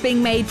wheels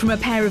being made from a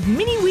pair of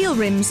mini wheel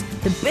rims,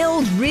 the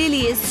build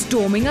really is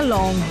storming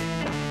along.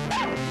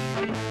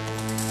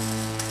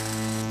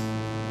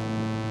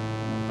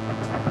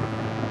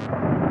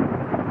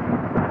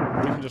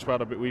 We can just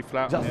weld a bit wee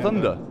flat. Is that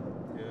thunder?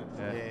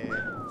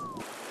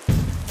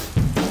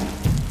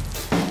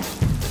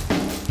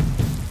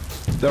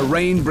 The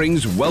rain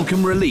brings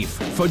welcome relief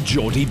for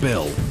Geordie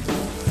Bill.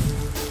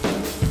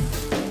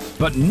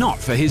 But not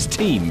for his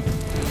team.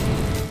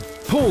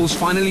 Paul's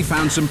finally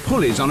found some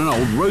pulleys on an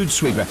old road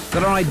sweeper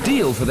that are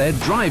ideal for their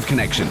drive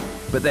connection,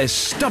 but they're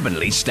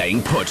stubbornly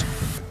staying put.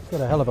 Got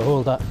a hell of a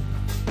hold, that.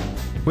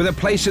 With a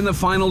place in the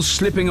finals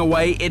slipping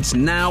away, it's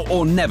now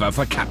or never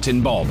for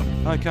Captain Bob.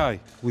 Okay,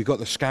 we've got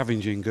the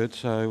scavenging good,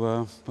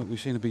 so but we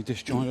seem to be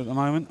disjointed at the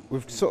moment.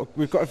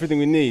 We've got everything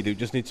we need. We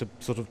just need to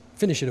sort of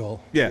finish it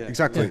all. Yeah,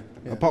 exactly.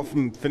 Yeah. Apart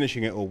from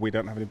finishing it all, we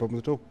don't have any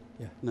problems at all.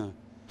 Yeah. No.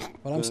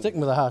 Well, I'm sticking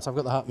with the hat. I've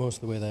got the hat most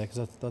of the way there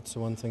because that's the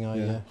one thing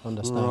I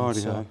understand.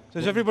 Righty-ho. So.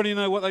 Does everybody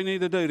know what they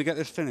need to do to get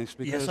this finished?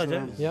 Because, yes, I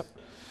do. Yep.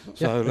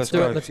 So yeah, let's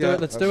go. Let's do it.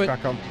 Let's do it.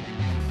 Crack on.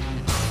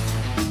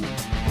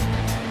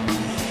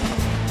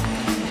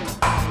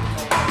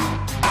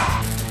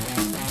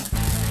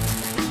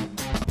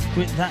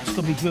 That's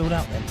got to be drilled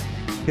out then?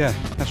 Yeah,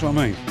 that's what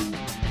I mean.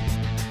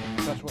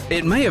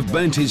 It may have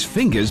burnt his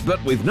fingers,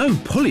 but with no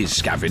pulleys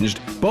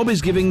scavenged, Bob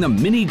is giving the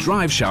mini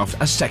drive shaft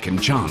a second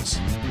chance.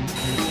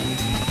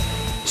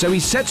 So he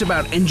sets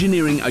about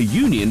engineering a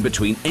union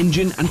between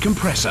engine and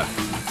compressor.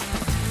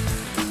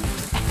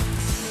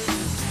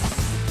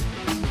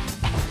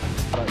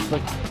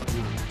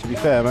 To be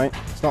fair, mate,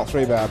 it's not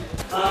too bad.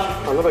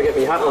 I'll never get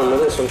my hat on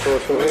with this,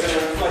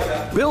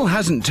 unfortunately. Bill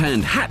hasn't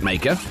turned hat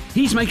maker.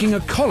 He's making a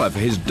collar for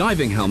his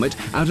diving helmet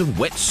out of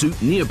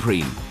wetsuit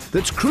neoprene.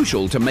 That's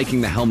crucial to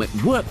making the helmet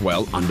work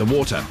well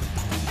underwater.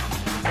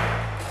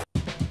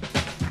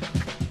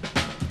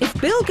 If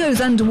Bill goes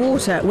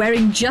underwater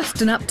wearing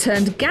just an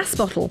upturned gas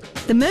bottle,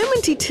 the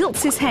moment he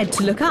tilts his head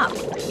to look up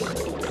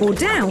or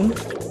down,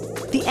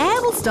 the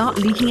air will start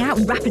leaking out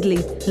rapidly,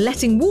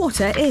 letting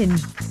water in.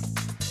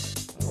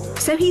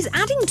 So he's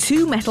adding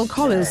 2 metal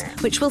collars,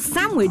 which will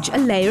sandwich a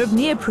layer of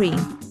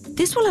neoprene.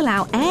 This will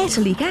allow air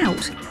to leak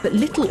out, but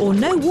little or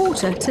no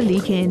water to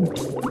leak in.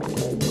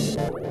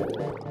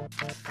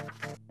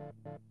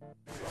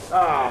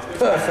 Ah,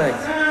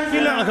 perfect.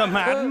 You look like a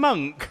mad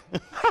monk.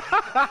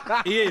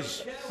 He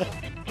is.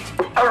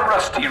 A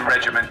rusty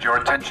regiment, your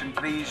attention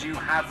please. You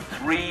have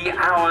 3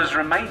 hours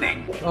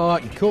remaining. Oh,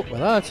 I can cope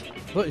with that. I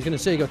thought he was going to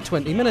say you got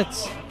 20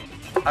 minutes.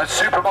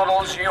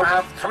 Supermodels, you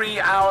have 3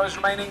 hours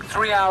remaining.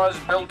 3 hours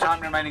build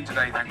time remaining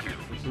today, thank you.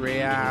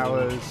 3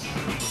 hours.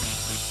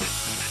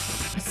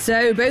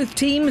 So both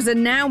teams are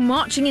now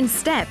marching in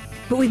step,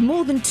 but with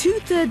more than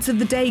 2/3 of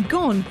the day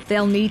gone,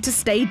 they'll need to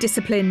stay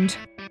disciplined.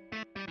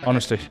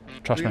 Honestly,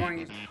 trust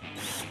me.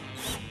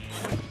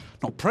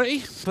 Not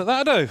pretty, but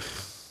that'll do.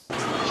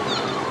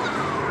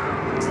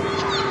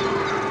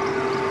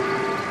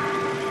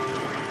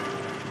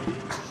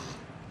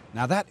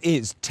 Now that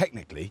is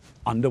technically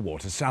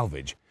underwater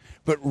salvage,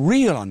 but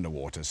real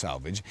underwater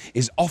salvage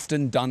is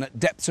often done at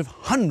depths of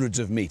hundreds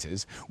of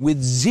meters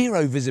with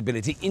 0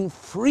 visibility in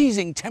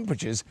freezing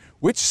temperatures,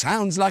 which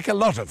sounds like a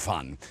lot of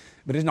fun,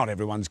 but is not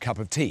everyone's cup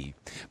of tea.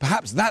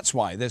 Perhaps that's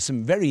why there's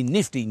some very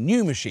nifty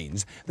new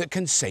machines that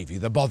can save you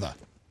the bother.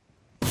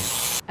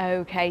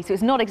 OK, so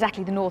it's not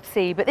exactly the North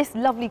Sea, but this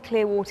lovely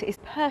clear water is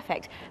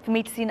perfect for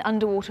me to see an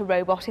underwater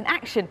robot in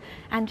action.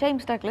 And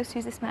James Douglas,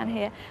 who's this man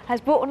here, has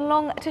brought one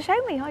along to show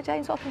me. Hi,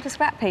 James. Welcome to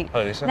Scrapheap.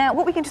 Hi, Lisa. Now,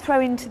 what are we going to throw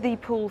into the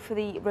pool for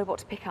the robot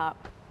to pick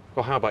up?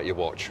 Well, how about your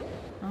watch?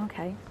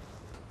 OK.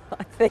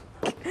 I think.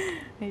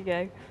 There you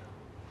go.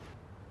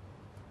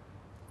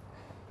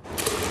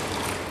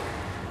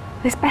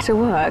 This better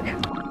work.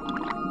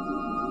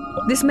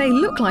 This may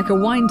look like a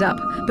wind-up,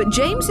 but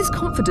James is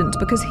confident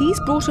because he's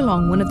brought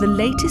along one of the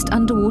latest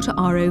underwater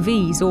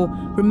ROVs, or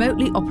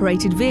remotely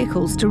operated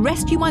vehicles, to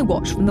rescue my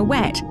watch from the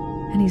wet,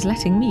 and he's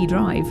letting me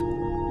drive.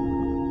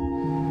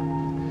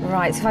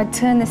 Right, so if I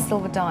turn this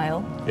silver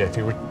dial... Yeah, if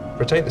you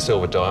rotate the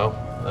silver dial,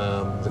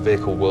 the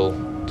vehicle will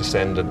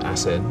descend and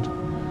ascend.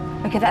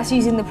 OK, that's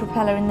using the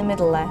propeller in the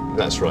middle there.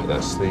 That's right,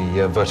 that's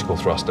the vertical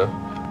thruster.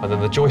 And then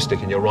the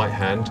joystick in your right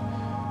hand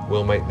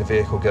will make the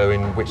vehicle go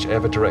in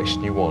whichever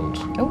direction you want.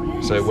 Oh,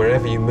 yes. So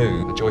wherever you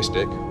move the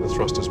joystick, the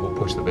thrusters will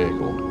push the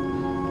vehicle.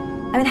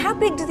 I mean, how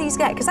big do these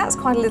get? Because that's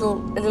quite a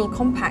little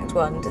compact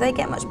one. Do they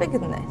get much bigger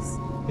than this?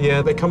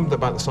 Yeah, they come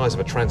about the size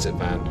of a transit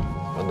van,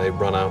 and they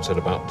run out at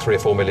about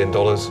 $3 or $4 million.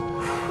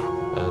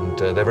 And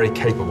they're very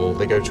capable.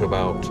 They go to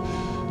about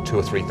 2,000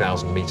 or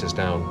 3,000 metres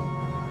down.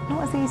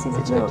 Not as easy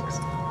as it looks.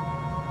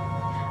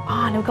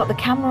 Ah, and we've got the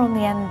camera on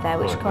the end there,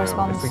 which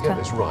corresponds to... If we get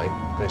this right,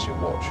 there's your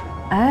watch.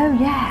 Oh,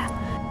 yeah.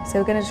 So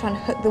we're going to try and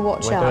hook the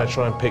watch up. We're going to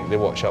try and pick the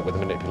watch up with the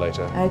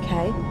manipulator.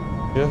 OK.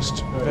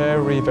 Just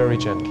very, very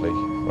gently.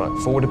 Right,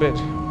 forward a bit.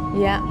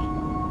 Yeah.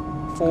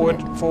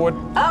 Forward, forward.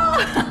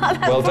 Oh,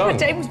 well done.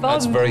 James Bond.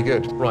 That's very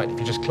good. Right, if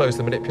you just close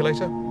the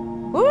manipulator.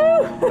 Woo!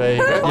 There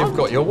you go. You've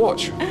got your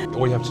watch.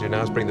 All you have to do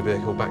now is bring the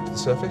vehicle back to the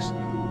surface.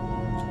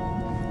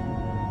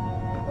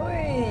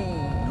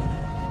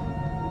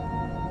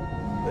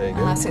 There you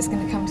go. Ah, so it's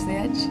going to come to the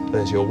edge.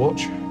 There's your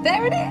watch.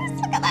 There it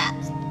is. Look at that.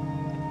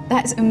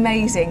 That's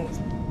amazing.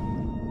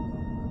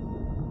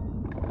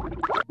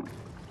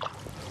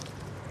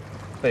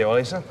 There you are,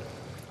 Lisa.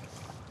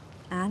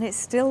 And it's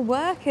still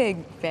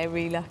working.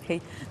 Very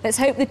lucky. Let's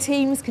hope the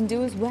teams can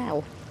do as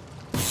well.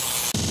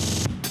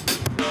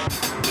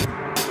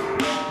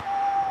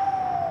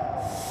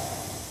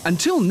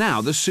 Until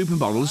now, the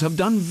supermodels have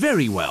done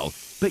very well,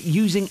 but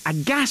using a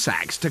gas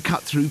axe to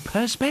cut through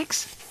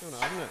perspex?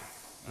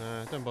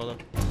 No, don't bother.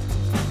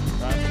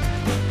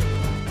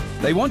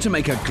 They want to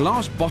make a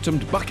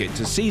glass-bottomed bucket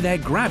to see their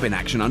grab in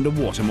action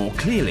underwater more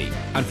clearly.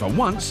 And for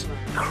once,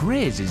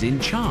 Krez is in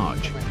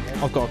charge.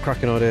 I've got a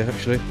cracking idea,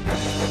 actually.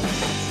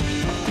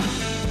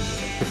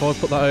 If I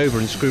put that over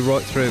and screw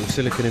right through with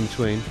silicone in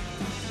between,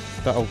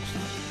 that'll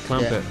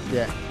clamp it.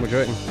 Yeah. What do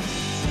you reckon?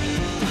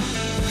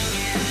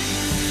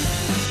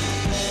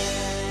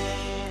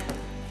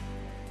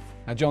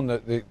 Now, John,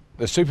 the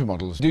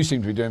supermodels do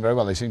seem to be doing very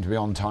well. They seem to be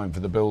on time for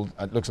the build.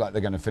 It looks like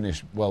they're going to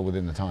finish well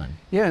within the time.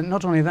 Yeah,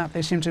 not only that,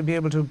 they seem to be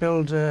able to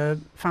build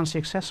fancy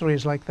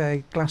accessories like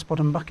their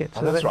glass-bottom bucket.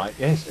 Oh, that's right,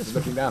 yes. It's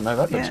looking down there,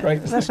 that looks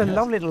great. That's a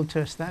lovely little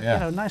twist, that. Yeah. You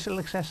know, nice little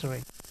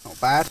accessory.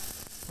 Not bad.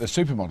 The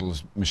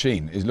supermodels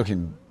machine is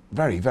looking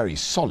very, very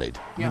solid.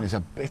 Yeah. I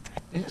mean,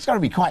 it's got to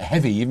be quite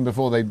heavy even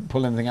before they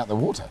pull anything out the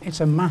water.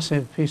 It's a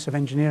massive piece of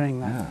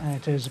engineering, that. Yeah.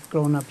 It is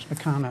grown-ups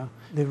Meccano.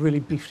 They've really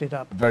beefed it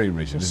up. Very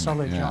rigid, It's a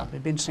solid job.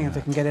 It'd be interesting if they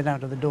can get it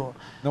out of the door.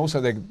 And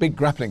also the big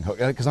grappling hook,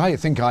 because I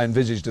think I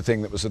envisaged a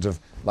thing that was sort of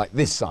like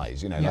this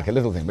size, you know, like a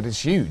little thing, but it's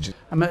huge.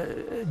 I'm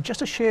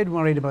just a shade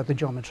worried about the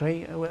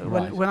geometry.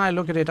 When I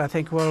look at it, I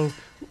think, well,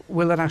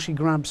 will that actually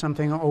grab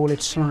something or will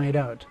it slide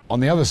out? On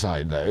the other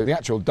side, though, the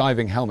actual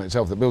diving helmet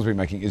itself that Bill's been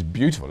making is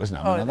beautiful, isn't it?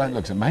 I mean, that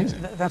looks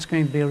amazing. That's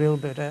going to be a real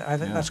bit. I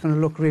think that's going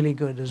to look really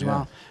good as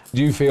well.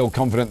 Do you feel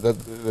confident that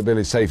the Bill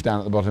is safe down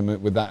at the bottom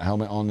with that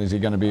helmet on? Is he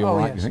going to be all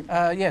right, yes. you think?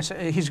 Yes,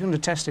 he's going to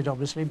test it,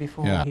 obviously,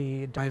 before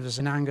he dives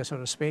in anger, so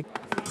to speak.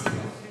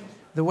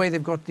 The way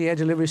they've got the air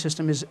delivery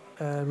system is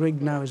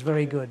rigged now is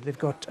very good. They've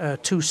got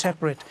two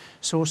separate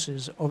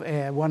sources of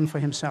air, one for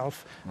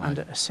himself and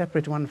a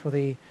separate one for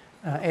the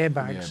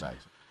airbags.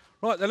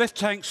 Right, the lift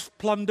tank's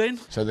plumbed in.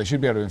 So they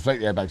should be able to inflate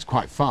the airbags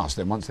quite fast,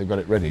 then once they've got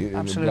it ready, it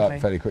will blow up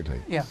fairly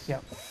quickly. Yeah, yeah.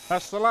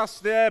 That's the last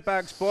of the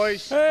airbags,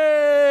 boys.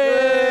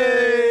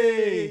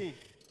 Hey!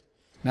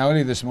 Now,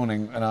 earlier this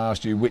morning, and I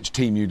asked you which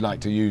team you'd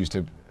like to use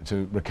to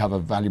recover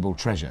valuable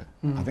treasure.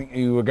 I think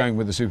you were going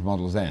with the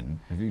supermodels then.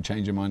 Have you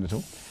changed your mind at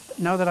all?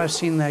 Now that I've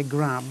seen their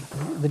grab,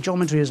 the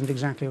geometry isn't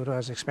exactly what I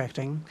was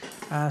expecting,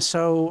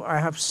 so I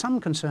have some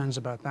concerns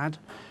about that,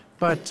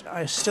 but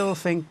I still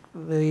think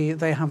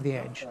they have the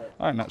edge.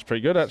 I think that's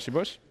pretty good, actually,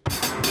 boys.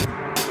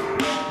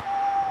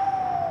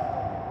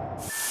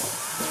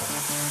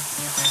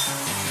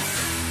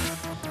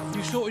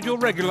 You sorted your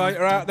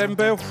regulator out then,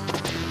 Bill?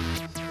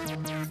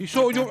 You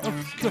sorted your... Oh,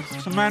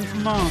 it's a man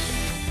from Mars.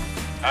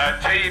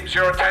 Teams,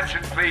 your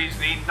attention please.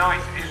 The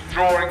night is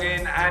drawing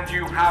in and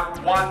you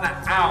have 1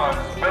 hour.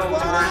 Build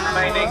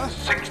remaining,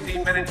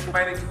 60 minutes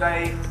remaining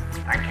today.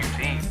 Thank you,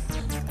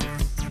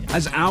 teams.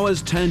 As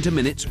hours turn to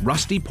minutes,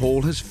 Rusty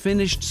Paul has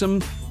finished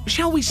some,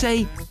 shall we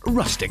say,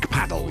 rustic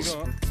paddles.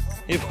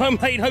 It won't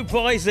make no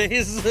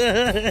prizes.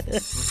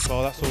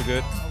 Oh, that's all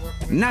good.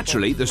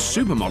 Naturally, the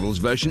supermodels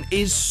version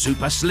is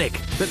super slick,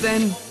 but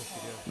then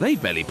they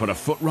barely put a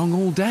foot wrong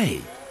all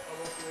day.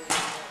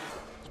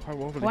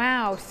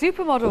 Wow,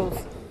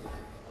 supermodels.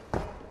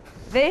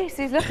 This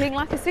is looking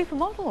like a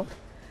supermodel.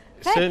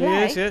 It certainly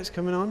is, yeah, it's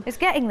coming on. It's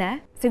getting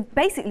there. So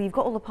basically, you've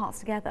got all the parts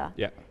together.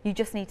 Yeah. You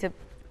just need to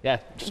Yeah,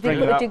 just put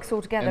the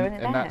jigsaw together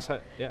and that's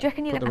it. Yeah. Do you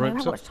reckon you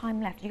have much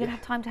time left? You're going to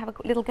have time to have a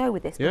little go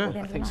with this before the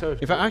end of the night? So.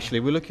 In fact,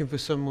 actually, we're looking for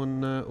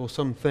someone or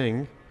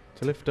something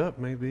to lift up,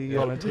 maybe.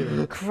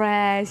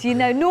 Crez, you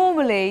know,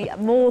 normally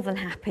I'm more than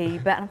happy,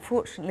 but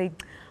unfortunately,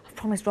 I've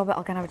promised Robert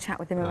I'll go and have a chat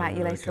with him about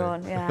you later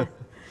on. Yeah,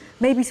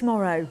 maybe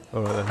tomorrow.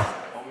 All right then.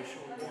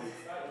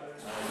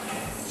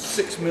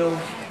 6mm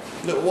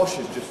little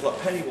washers, just like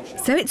penny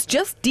washers. So it's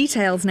just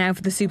details now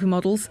for the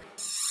supermodels.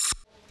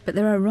 But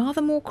there are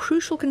rather more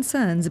crucial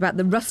concerns about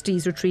the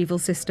Rusty's retrieval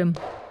system.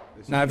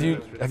 Now, have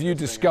you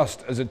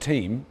discussed as a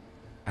team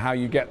how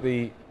you get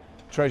the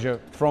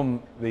treasure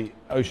from the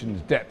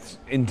ocean's depths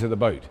into the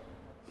boat?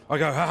 I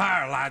go,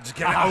 ha lads,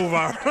 get it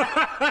over.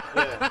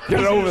 Get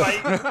it over.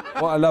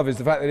 What I love is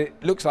the fact that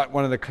it looks like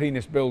one of the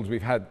cleanest builds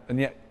we've had, and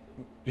yet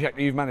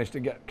you've managed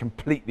to get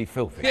completely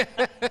filthy.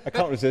 I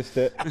can't resist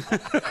it.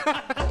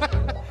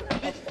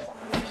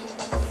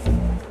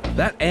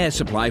 That air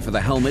supply for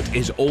the helmet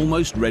is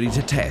almost ready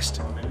to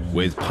test.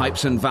 With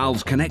pipes and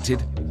valves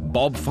connected,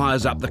 Bob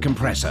fires up the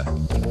compressor.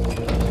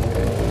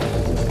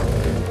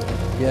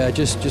 Yeah,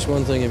 just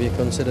one thing, have you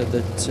considered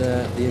that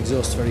the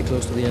exhaust's very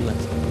close to the inlet?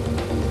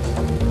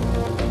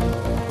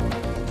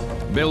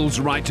 Bill's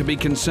right to be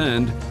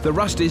concerned. The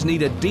Rusties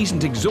need a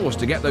decent exhaust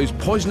to get those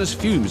poisonous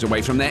fumes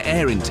away from their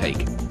air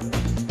intake.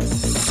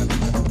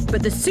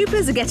 But the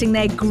supers are getting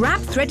their grab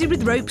threaded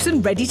with ropes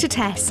and ready to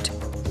test.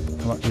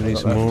 How much do you need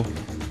some more?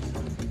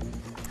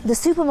 The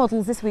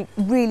supermodels this week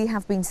really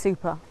have been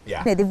super.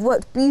 Yeah. You know, they've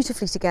worked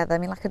beautifully together. I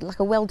mean, like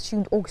a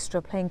well-tuned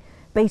orchestra playing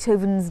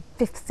Beethoven's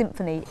Fifth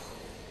Symphony.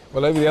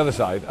 Well, over the other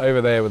side, over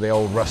there with the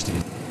old Rusty,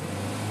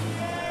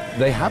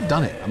 they have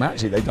done it. I mean,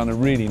 actually, they've done a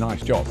really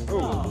nice job. You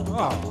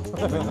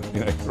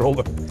know, for all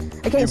the...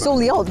 Against all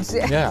the odds.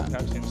 Yeah.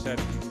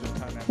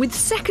 With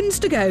seconds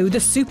to go, the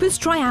supers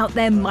try out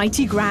their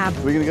mighty grab.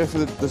 We're going to go for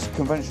this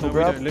conventional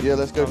grab? Yeah,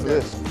 let's go for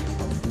this.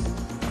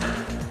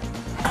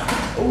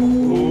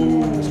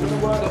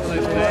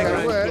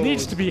 It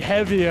needs to be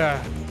heavier.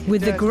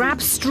 With the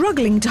grab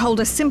struggling to hold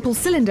a simple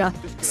cylinder,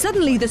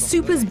 suddenly the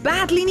supers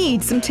badly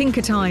need some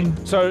tinker time.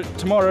 So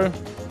tomorrow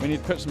we need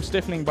to put some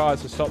stiffening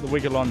bars to stop the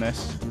wiggle on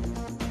this.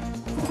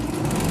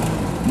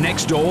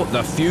 Next door,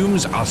 the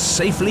fumes are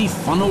safely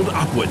funneled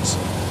upwards.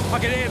 I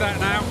can hear that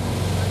now.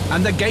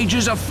 And the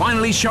gauges are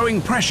finally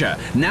showing pressure.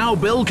 Now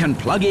Bill can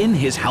plug in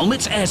his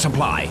helmet's air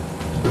supply.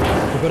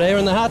 We've got air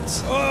in the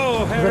hats.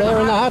 Oh, We've got air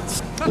in the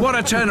hats. What a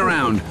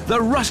turnaround. The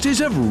Rusties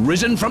have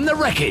risen from the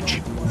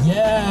wreckage.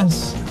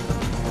 Yes.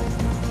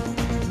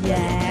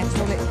 Yeah,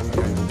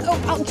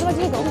 oh, shall I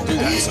do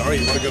it? Sorry,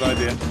 what a good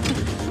idea.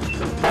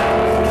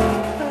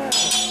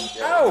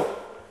 Oh!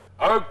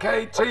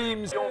 OK,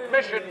 teams, your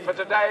mission for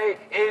today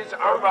is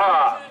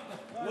over.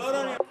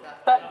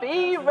 But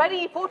be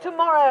ready for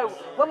tomorrow,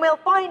 when we'll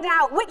find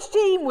out which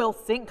team will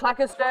sink like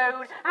a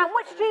stone and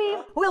which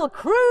team will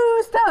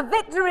cruise to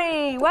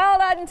victory. Well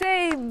done,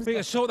 teams. We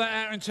can sort that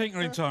out in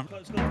tinkering time.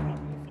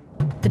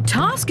 The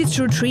task is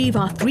to retrieve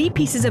our 3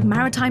 pieces of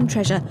maritime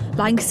treasure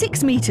lying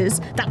 6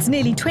 metres, that's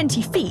nearly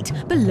 20 feet,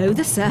 below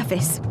the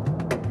surface.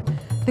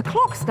 The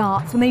clock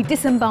starts when they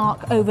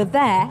disembark over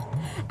there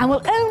and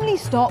will only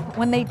stop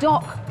when they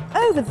dock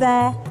over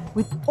there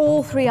with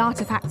all 3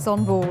 artefacts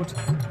on board.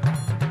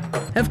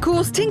 Of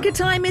course, tinker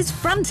time is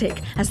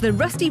frantic as the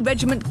Rusty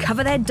Regiment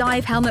cover their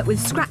dive helmet with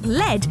scrap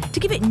lead to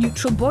give it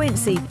neutral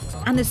buoyancy,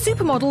 and the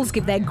supermodels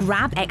give their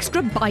grab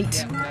extra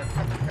bite.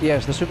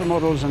 Yes, the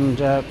supermodels and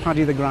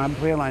Paddy the Grab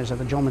realise that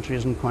the geometry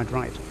isn't quite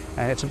right.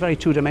 It's a very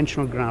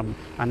two-dimensional grab,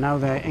 and now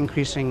they're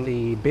increasing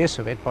the base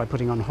of it by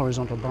putting on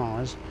horizontal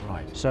bars.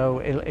 Right. So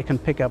it can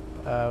pick up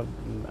a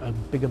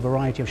bigger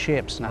variety of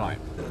shapes now. Right.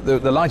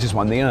 The lightest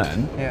one, the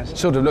urn, yes,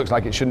 sort of looks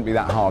like it shouldn't be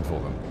that hard for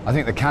them. I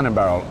think the cannon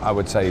barrel, I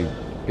would say,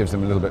 gives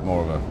them a little bit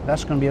more of a...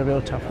 That's going to be a real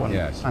tough one.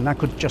 Yes. And that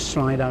could just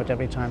slide out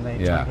every time they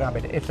try to grab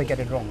it, if they get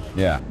it wrong.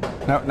 Yeah.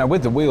 Now,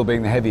 with the wheel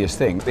being the heaviest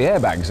thing, the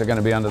airbags are going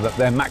to be under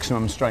their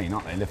maximum strain,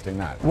 aren't they, lifting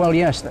that? Well,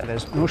 yes,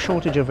 there's no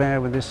shortage of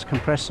air with this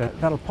compressor.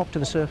 That'll pop to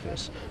the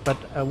surface, but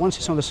once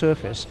it's on the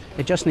surface,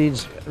 it just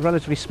needs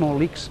relatively small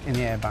leaks in the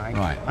airbag,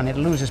 right, and it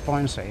loses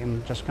buoyancy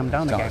and just come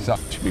down again. That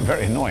should be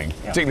very annoying,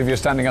 particularly if you're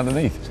standing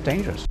underneath. It's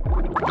dangerous.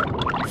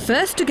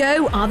 First to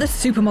go are the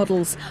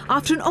supermodels.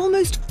 After an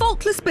almost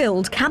faultless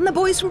build, can the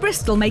boys from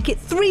Bristol make it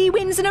 3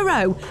 wins in a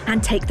row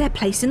and take their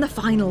place in the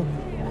final?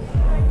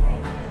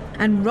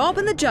 And Rob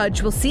and the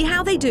judge will see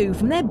how they do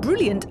from their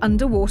brilliant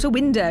underwater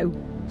window.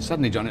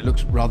 Suddenly, John, it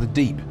looks rather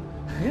deep.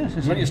 Yes,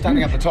 when you're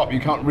standing at the top, you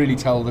can't really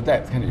tell the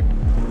depth, can you?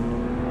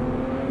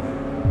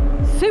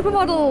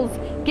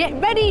 Supermodels, get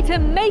ready to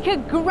make a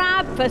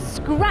grab for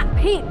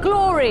Scrapheap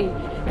glory.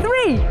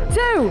 3,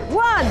 2,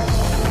 1.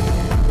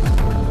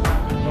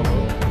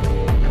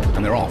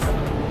 And they're off.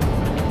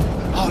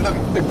 Oh, look,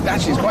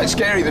 actually, it's quite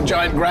scary, the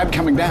giant grab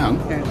coming down.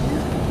 Yes.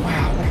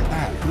 Wow, look at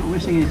that. Not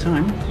wasting any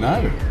time.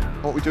 No.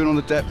 What are we doing on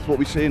the depth? What are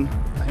we seeing?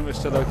 I think we're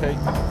still okay.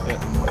 Yeah.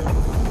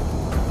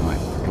 Right,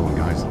 come on,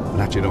 guys.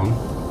 Latch it on.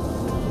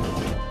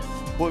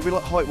 What would be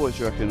like height-wise,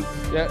 you reckon?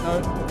 Yeah,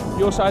 no.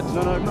 Your side.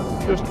 No,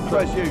 just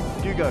press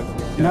you go.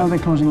 Now they're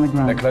closing the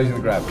grab. They're closing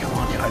the grab. Come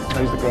on, guys,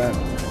 close the grab.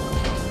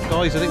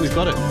 Guys, I think we've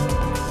got it.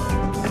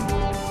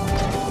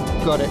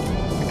 Got it.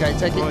 Okay,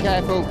 take it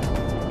careful.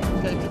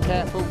 Take it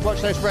careful. Watch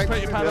those brakes.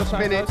 Put your paddles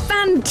Spin it.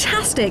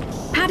 Fantastic!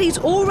 Paddy's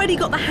already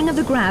got the hang of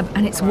the grab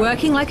and it's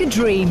working like a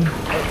dream.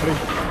 Hopefully.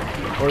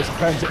 Or it's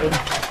cleanse it in.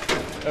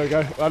 There we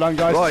go. Well done,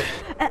 guys. Right.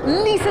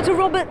 Lisa to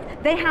Robert,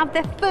 they have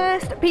their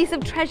first piece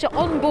of treasure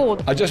on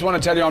board. I just want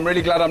to tell you, I'm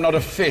really glad I'm not a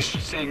fish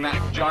seeing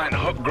that giant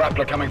hook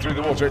grappler coming through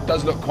the water. It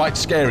does look quite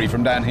scary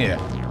from down here.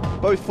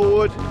 Both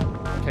forward.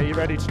 Okay, you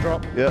ready to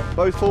drop? Yeah,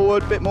 both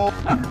forward, bit more.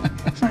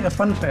 It's like a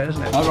fun fair,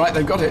 isn't it? All right,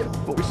 they've got it.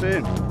 What are we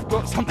seeing?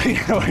 Got something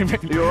going.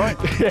 Are you all right?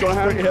 Yeah, Got a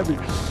hand? pretty heavy.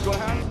 Got a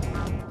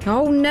hand?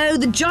 Oh no,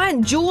 the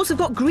giant jaws have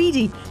got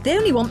greedy. They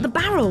only want the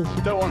barrel.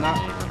 You don't want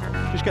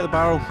that. Just get the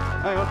barrel.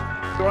 Hang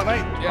on. You all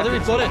right, mate? Yeah, I think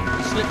we've got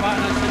it. Slip back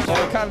and then slip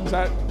Oh, the cannon's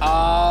out.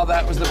 Ah,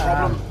 that was the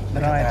problem.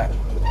 Look at that.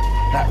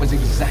 That was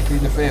exactly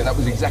the fear. That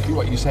was exactly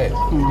what you said.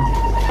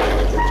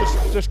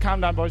 Just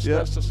calm down, boys. Yeah.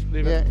 Let's just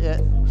leave it.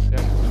 Yeah.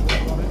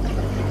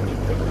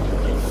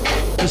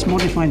 This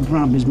modified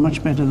grab is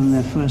much better than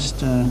their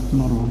first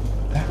model.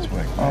 That's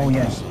working. Oh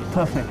yes,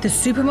 perfect. The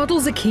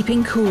supermodels are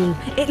keeping cool.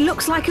 It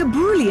looks like a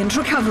brilliant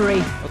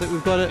recovery. I think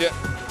we've got it. Yeah.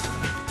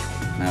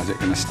 Now is it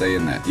going to stay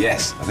in there?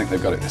 Yes, I think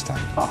they've got it this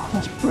time. Oh,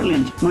 that's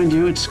brilliant. Mind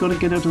you, it's got to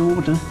get out of the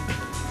water.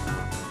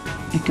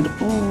 It could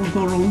all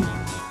go wrong.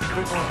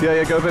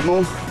 Yeah, go a bit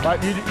more. Right,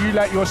 you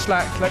let your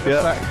slack. Let your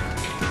slack.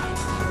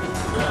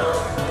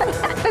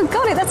 Oh,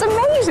 got it, that's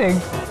amazing.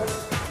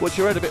 Watch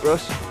your head a bit,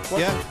 Russ.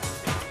 Yeah.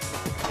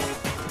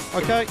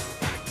 Okay.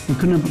 You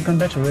couldn't have done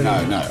better, really,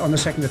 No. on the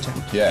second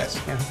attempt.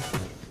 Yes. Yeah.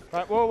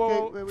 Right,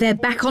 whoa. They're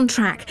back on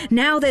track.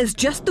 Now there's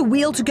just the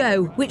wheel to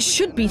go, which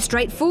should be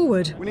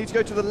straightforward. We need to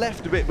go to the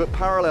left a bit, but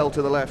parallel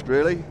to the left,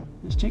 really.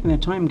 It's taking their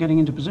time getting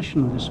into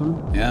position with this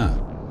one. Yeah.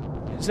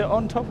 Is it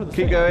on top of the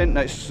Keep going,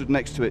 next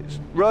to it.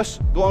 Russ,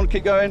 go on,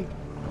 keep going.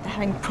 They're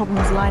having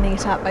problems lining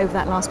it up over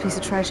that last piece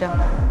of treasure.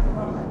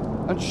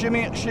 And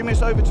shimmy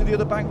us over to the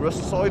other bank,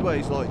 Russ,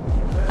 sideways, like.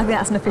 I think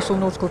that's an official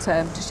nautical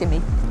term, to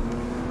shimmy.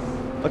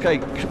 Okay,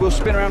 we'll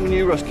spin around on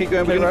you, Russ. Keep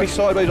going. We're going to be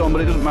sideways on, but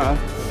it doesn't matter.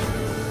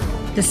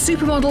 The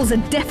supermodels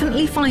are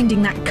definitely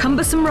finding that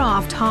cumbersome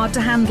raft hard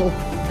to handle,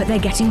 but they're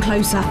getting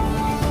closer.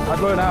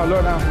 I'd lower now.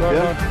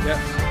 Yeah.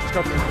 Let's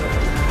go.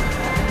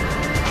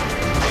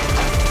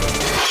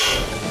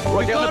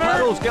 Right, get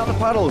on the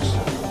paddles.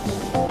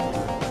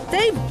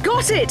 They've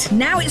got it!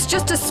 Now it's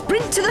just a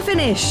sprint to the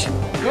finish.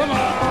 Come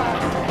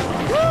on!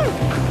 Woo!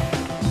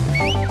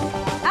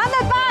 And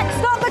they're back!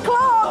 Stop the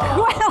clock!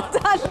 Well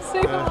done,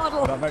 supermodel.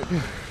 Well done,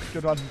 mate.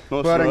 Good one.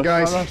 Well done,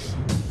 guys.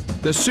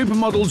 The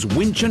supermodel's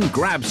winch and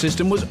grab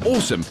system was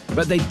awesome,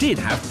 but they did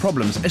have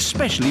problems,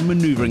 especially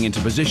manoeuvring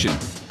into position.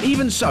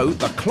 Even so,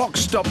 the clock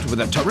stopped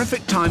with a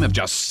terrific time of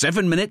just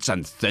 7 minutes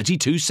and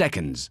 32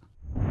 seconds.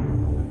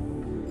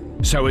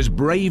 So as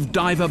brave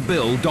diver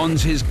Bill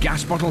dons his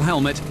gas bottle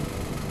helmet,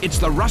 it's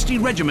the Rusty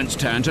Regiment's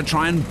turn to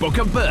try and book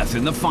a berth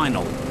in the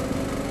final.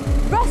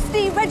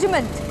 Rusty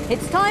Regiment,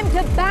 it's time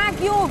to bag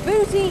your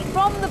booty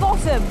from the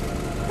bottom.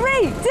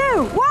 3,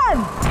 2,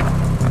 1!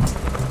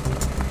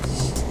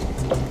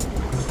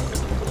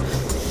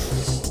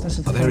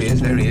 Oh, there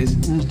he is.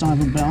 There's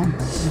Diver Bell.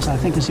 This, I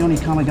think, is the only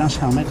colour gas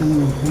helmet in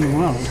the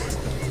world.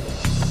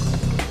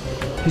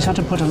 He's had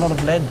to put a lot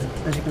of lead,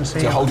 as you can see.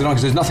 To hold it on,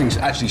 because there's nothing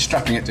actually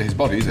strapping it to his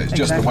body, is it? It's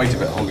just the weight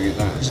of it holding it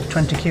down. It's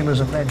 20 kilos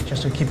of lead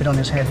just to keep it on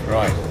his head.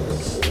 Right.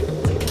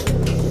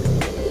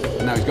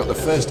 And now he's got the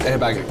first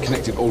airbag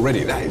connected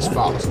already. That is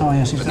fast. Oh,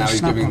 yes, but now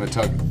he's giving him a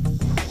tug.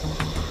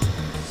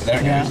 There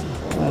it goes.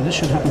 This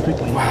should happen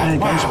quickly. Wow. There it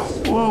goes.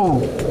 Whoa!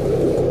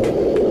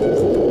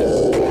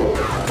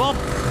 Bob,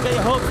 get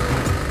your hook.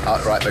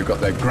 Right, they've got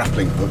their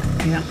grappling hook.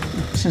 Yeah.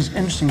 This is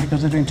interesting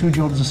because they're doing two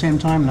jobs at the same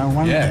time now.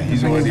 One, yeah,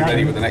 he's already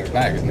ready with the next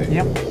bag, isn't he?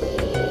 Yep.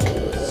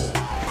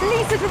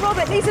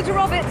 Lisa to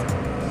Robert.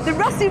 The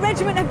Rusty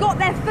Regiment have got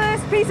their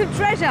first piece of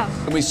treasure.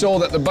 And we saw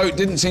that the boat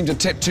didn't seem to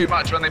tip too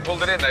much when they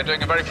pulled it in. They're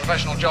doing a very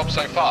professional job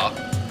so far.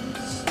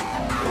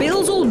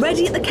 Bill's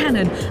already at the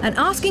cannon and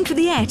asking for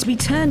the air to be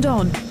turned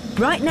on.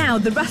 Right now,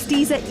 the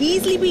Rusties are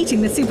easily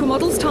beating the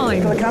supermodel's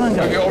time.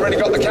 Have you already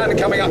got the cannon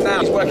coming up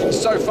now? He's working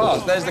so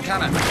fast. There's the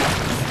cannon.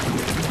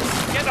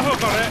 Get the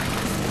hook on it.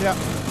 Yeah.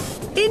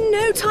 In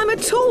no time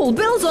at all,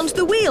 Bill's onto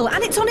the wheel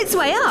and it's on its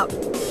way up.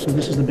 So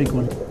this is the big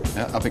one.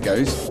 Yeah, up it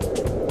goes.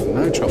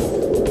 No trouble.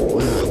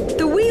 Wow.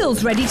 The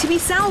wheel's ready to be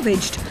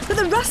salvaged, but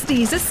the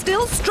Rusties are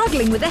still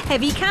struggling with a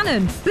heavy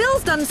cannon.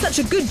 Bill's done such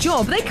a good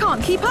job, they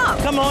can't keep up.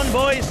 Come on,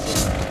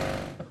 boys.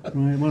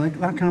 Right, well,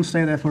 that can't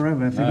stay there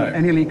forever. If they've got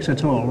any leaks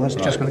at all, that's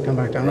just going to come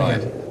back down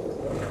again.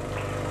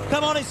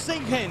 Come on, it's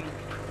sinking.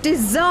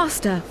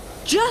 Disaster.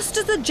 Just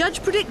as the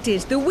judge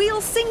predicted, the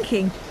wheel's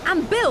sinking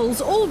and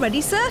Bill's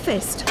already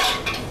surfaced.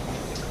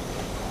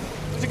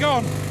 Is it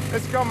gone?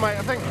 It's gone, mate,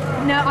 I think.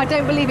 No, I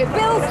don't believe it.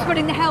 Bill's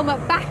putting the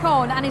helmet back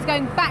on and is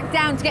going back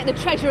down to get the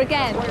treasure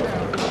again.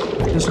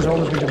 This is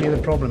always going to be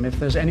the problem. If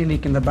there's any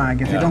leak in the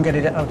bag, if you don't get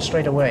it out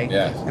straight away,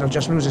 it'll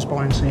just lose its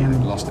buoyancy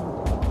and lost it.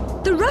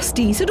 The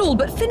Rusties had all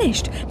but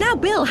finished. Now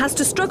Bill has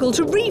to struggle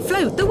to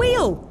refloat the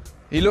wheel.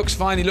 He looks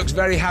fine, he looks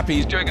very happy.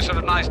 He's doing a sort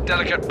of nice,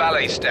 delicate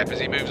ballet step as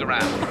he moves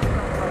around.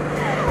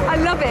 I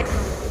love it.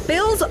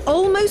 Bill's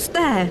almost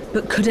there,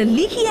 but could a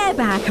leaky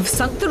airbag have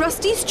sunk the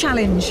Rusties'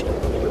 challenge?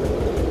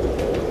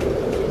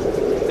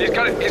 He's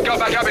got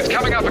back up, it's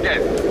coming up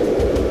again.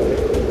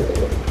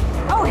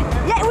 Oh,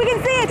 yeah, we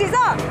can see it, it's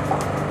up.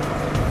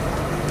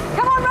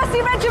 Come on,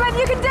 Rusty Regiment,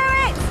 you can do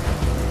it.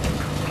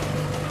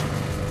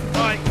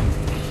 Right.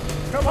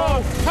 Come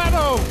on,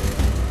 paddle.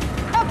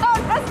 Come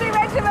on, Rusty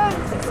Regiment,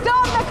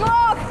 stop the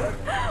clock.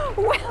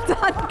 Well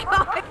done,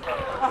 guys.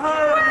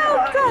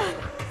 Well done.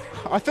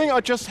 I think I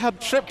just had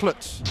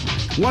triplets.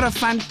 What a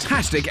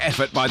fantastic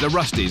effort by the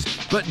Rusties,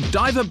 but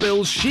Diver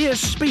Bill's sheer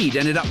speed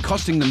ended up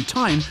costing them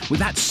time with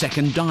that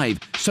second dive,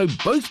 so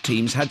both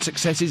teams had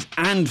successes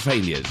and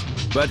failures.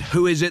 But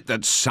who is it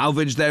that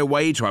salvaged their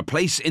way to a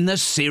place in the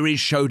series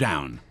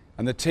showdown?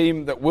 And the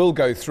team that will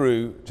go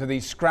through to the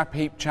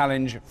Scrapheap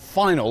Challenge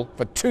final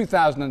for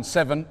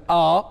 2007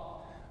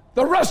 are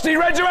the Rusty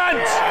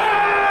Regiment!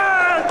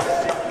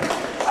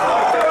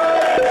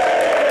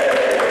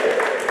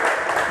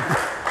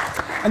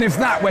 And if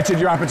that whetted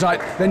your appetite,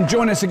 then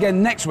join us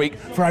again next week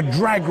for a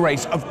drag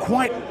race of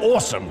quite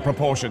awesome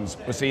proportions.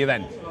 We'll see you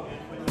then.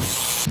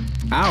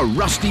 Our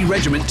Rusty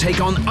Regiment take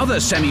on other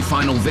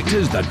semi-final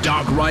victors, the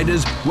Dark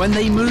Riders, when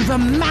they move a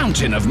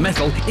mountain of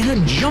metal in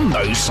a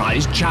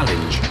jumbo-sized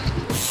challenge.